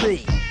Brother.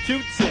 Me.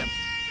 Q-Tip,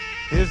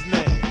 his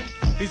name.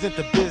 He's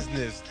into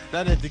business,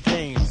 not into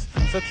games.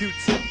 So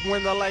Q-Tip,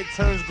 when the light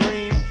turns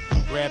green,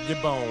 grab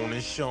your bone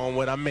and show 'em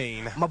what I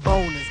mean. My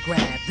bone is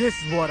grabbed, this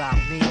is what I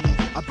mean.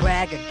 I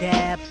brag and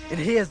gab, and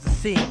here's the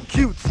scene.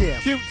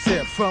 Q-Tip.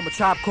 Q-Tip. From a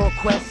Tribe Called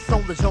Quest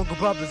on the Jungle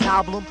Brothers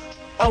album.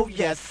 Oh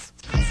yes.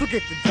 So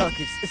get the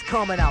ducats, it's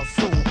coming out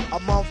soon. A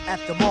month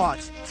after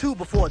March, 2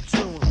 before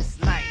June. It's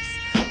nice.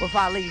 With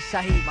Ali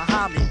Shaheed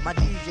Muhammad, my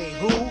DJ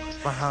who?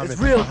 Muhammad,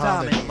 it's real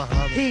Muhammad, dominant.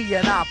 Muhammad. He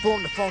and I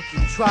form the funky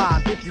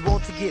tribe. If you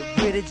want to get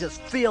with it,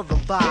 just feel the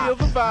vibe. Feel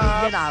the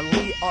vibe. Me and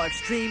Ali are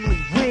extremely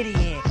witty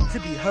and to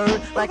be heard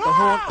like the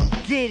horn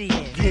of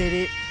Gideon. Get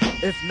it?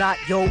 If not,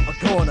 yo, I'm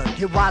gonna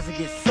get wise and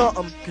get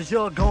something, cause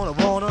you're gonna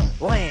wanna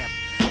lamb.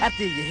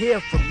 After you hear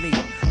from me,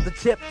 the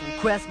tip from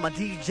Quest, my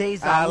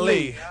DJ's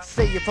Ali.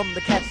 Say it from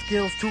the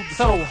Catskills to the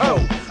Soho.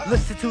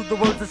 Listen to the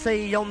words I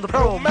say on the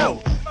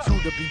promo. To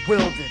the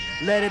bewildered,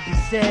 let it be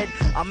said,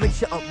 I'll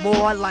mix you up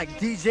more like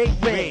DJ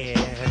Red.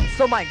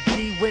 So Mike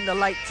G, when the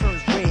light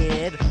turns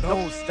red,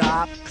 don't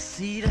stop,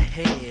 see the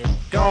head.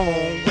 Gone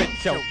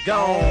with your,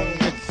 gone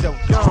with your,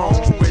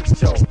 gone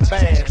with your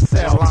bad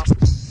self.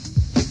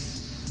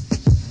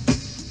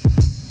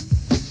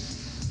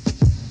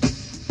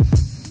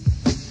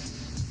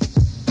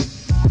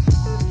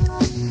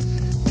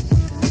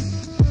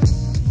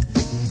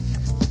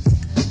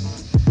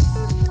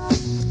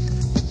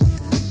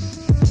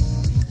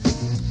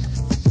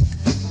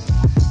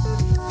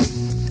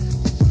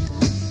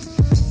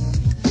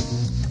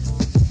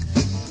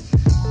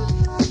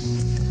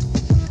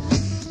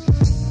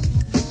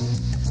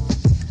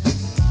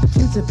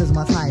 Q-Tip is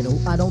my title,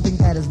 I don't think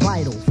that is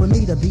vital for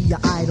me to be your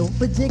idol,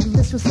 but dig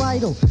this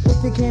recital.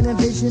 If you can't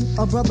envision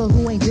a brother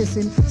who ain't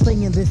dissing,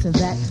 slinging this and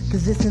that,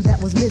 cause this and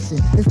that was missing.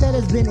 Instead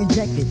it's been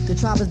injected, the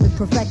tribe has been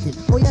perfected.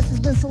 Oh yes, it's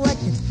been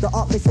selected, the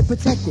art makes it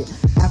protected.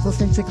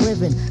 Afrocentric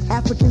living,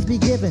 Africans be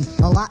giving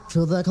a lot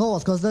to the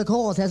cause, cause the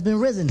cause has been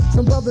risen.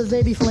 Some brothers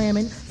they be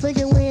flamming,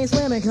 thinking we ain't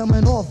slamming,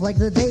 coming off like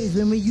the days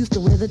when we used to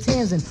wear the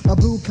Tanzan. A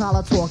blue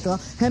collar talker,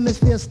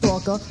 hemisphere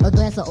stalker, a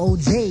glass of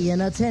OJ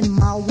and a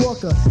 10-mile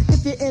walker.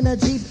 If you're in a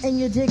Jeep and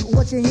you dig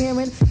what you're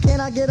hearing, can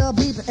I get a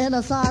beep and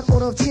a side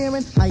order of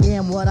cheering? I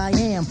am what I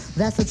am,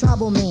 that's a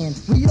tribal man.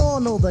 We all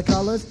know the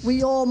colors,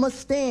 we all must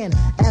stand.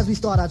 As we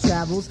start our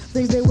travels,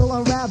 things they will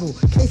unravel.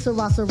 Que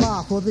sera,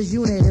 sera, for this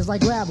unit is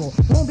like gravel.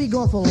 Won't be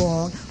gone for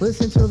long,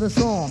 listen to the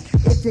song.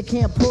 If you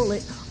can't pull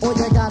it, all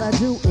you gotta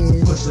do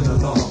is push it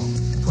along,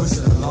 push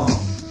it along,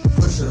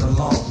 push it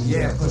along,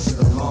 yeah, push it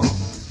along,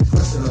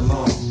 push it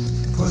along,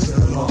 push it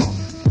along,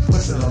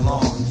 push it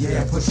along,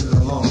 yeah, push it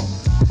along,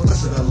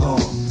 push it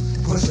along,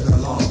 push it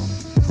along,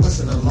 push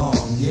it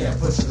along, yeah,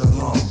 push it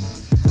along,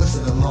 push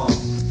it along,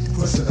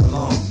 push it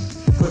along,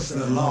 push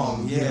it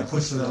along, yeah,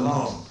 push it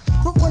along.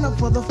 Put one up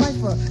for the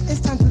cipher.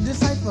 It's time to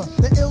decipher.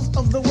 The ills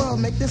of the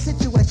world make the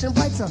situation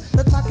brighter.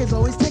 The clock is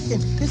always ticking.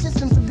 The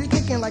system should be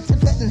kicking like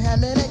Tibet and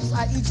ham and eggs,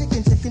 i.e.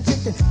 chicken, chicken,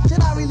 chicken.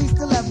 Should I release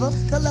the lever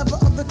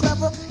of the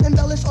clever?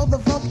 Embellish all the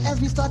funk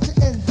as we start to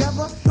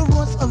endeavor the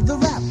roots of the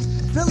rap,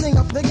 filling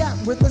up the gap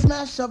with a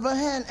smash of a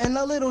hand and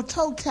a little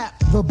toe tap.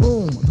 the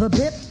boom, the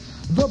bip.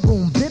 The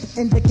boom bip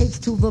indicates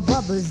to the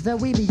brothers that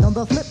we be on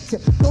the flip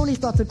tip. Phonies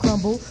start to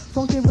crumble,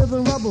 funky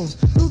rhythm rubbles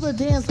through the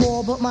dance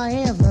hall, but my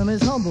anthem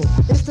is humble.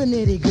 It's the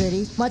nitty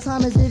gritty, my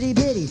time is itty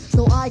bitty,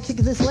 so I kick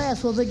this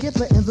last for the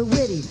gipper and the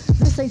witty.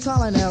 This ain't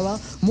trial and error,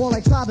 more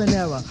like tribe and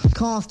error.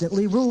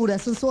 Constantly rude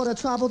as some sort of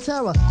tribal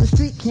terror. The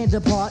street can't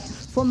depart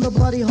from the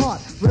bloody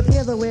heart.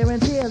 Repair the wear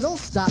and tear, don't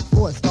stop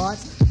before it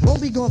starts. Won't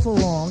be gone for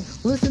long,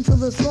 listen to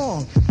the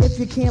song. If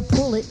you can't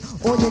pull it,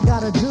 all you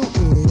gotta do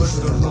is push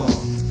it along,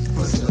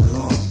 push it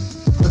along,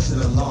 push it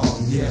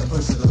along, yeah,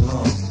 push it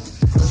along,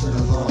 push it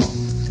along,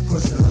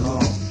 push it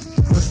along,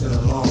 push it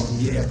along,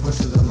 yeah, push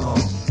it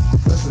along,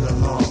 push it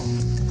along,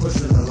 push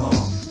it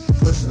along,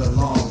 push it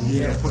along,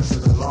 yeah, push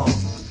it along,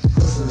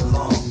 push it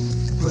along,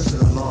 push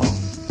it along,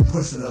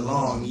 push it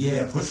along,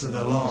 yeah, push it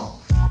along.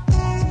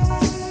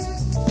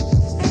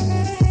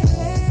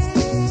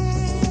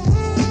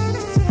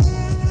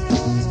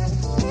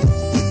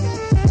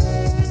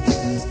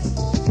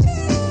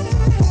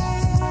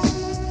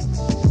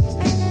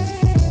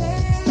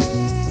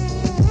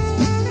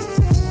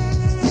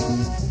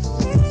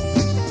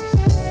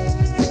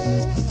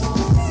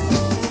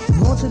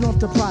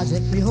 the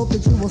project. We hope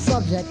that you will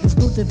subject this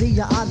new prove to be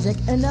your object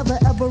and never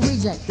ever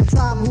reject the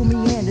tribe who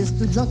meanders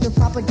through drunken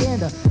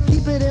propaganda.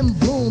 Keep it in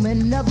bloom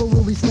and never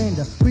will we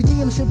slander.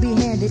 Redeem should be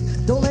handed,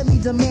 don't let me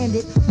demand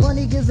it.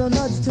 Money gives a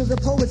nudge to the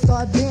poet,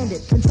 start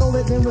bandit. Control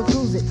it, then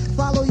recluse it.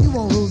 Follow, you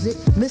won't lose it.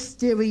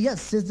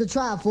 Mysterious is the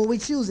tribe before we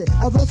choose it.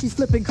 Although she's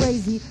flipping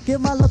crazy,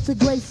 give my love to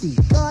Gracie.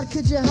 God,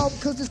 could you help?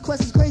 Cause this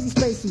quest is crazy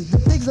spacey. The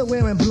pigs are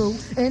wearing blue,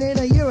 and in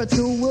a year or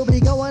two, we'll be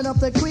going up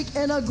the creek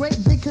in a great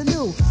big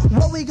canoe.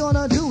 What we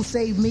gonna do?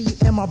 Save me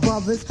and my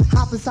brothers.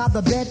 Hop inside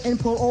the bed and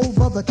pull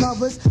over the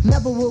covers.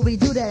 Never will we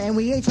do that, and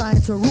we ain't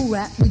trying to rule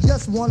rap. We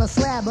just want a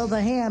slab of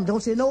the ham.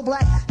 Don't you know,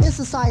 black? In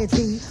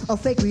society, a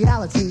fake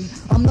reality.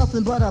 I'm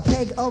nothing but a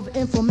peg of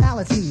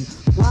informality.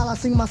 While I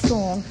sing my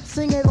song,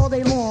 sing it all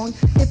day long.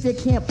 If you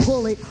can't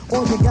pull it,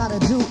 all you gotta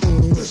do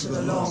is push it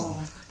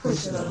along,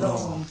 push it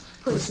along,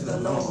 push it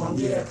along,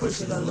 yeah,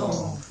 push it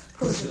along,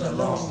 push it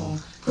along,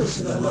 push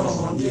it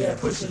along, yeah,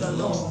 push it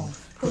along,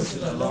 push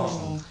it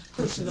along,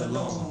 push it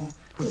along,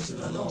 push it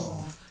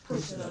along,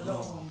 push it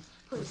along,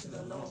 push it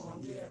along,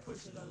 yeah,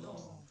 push it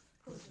along,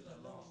 push it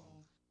along.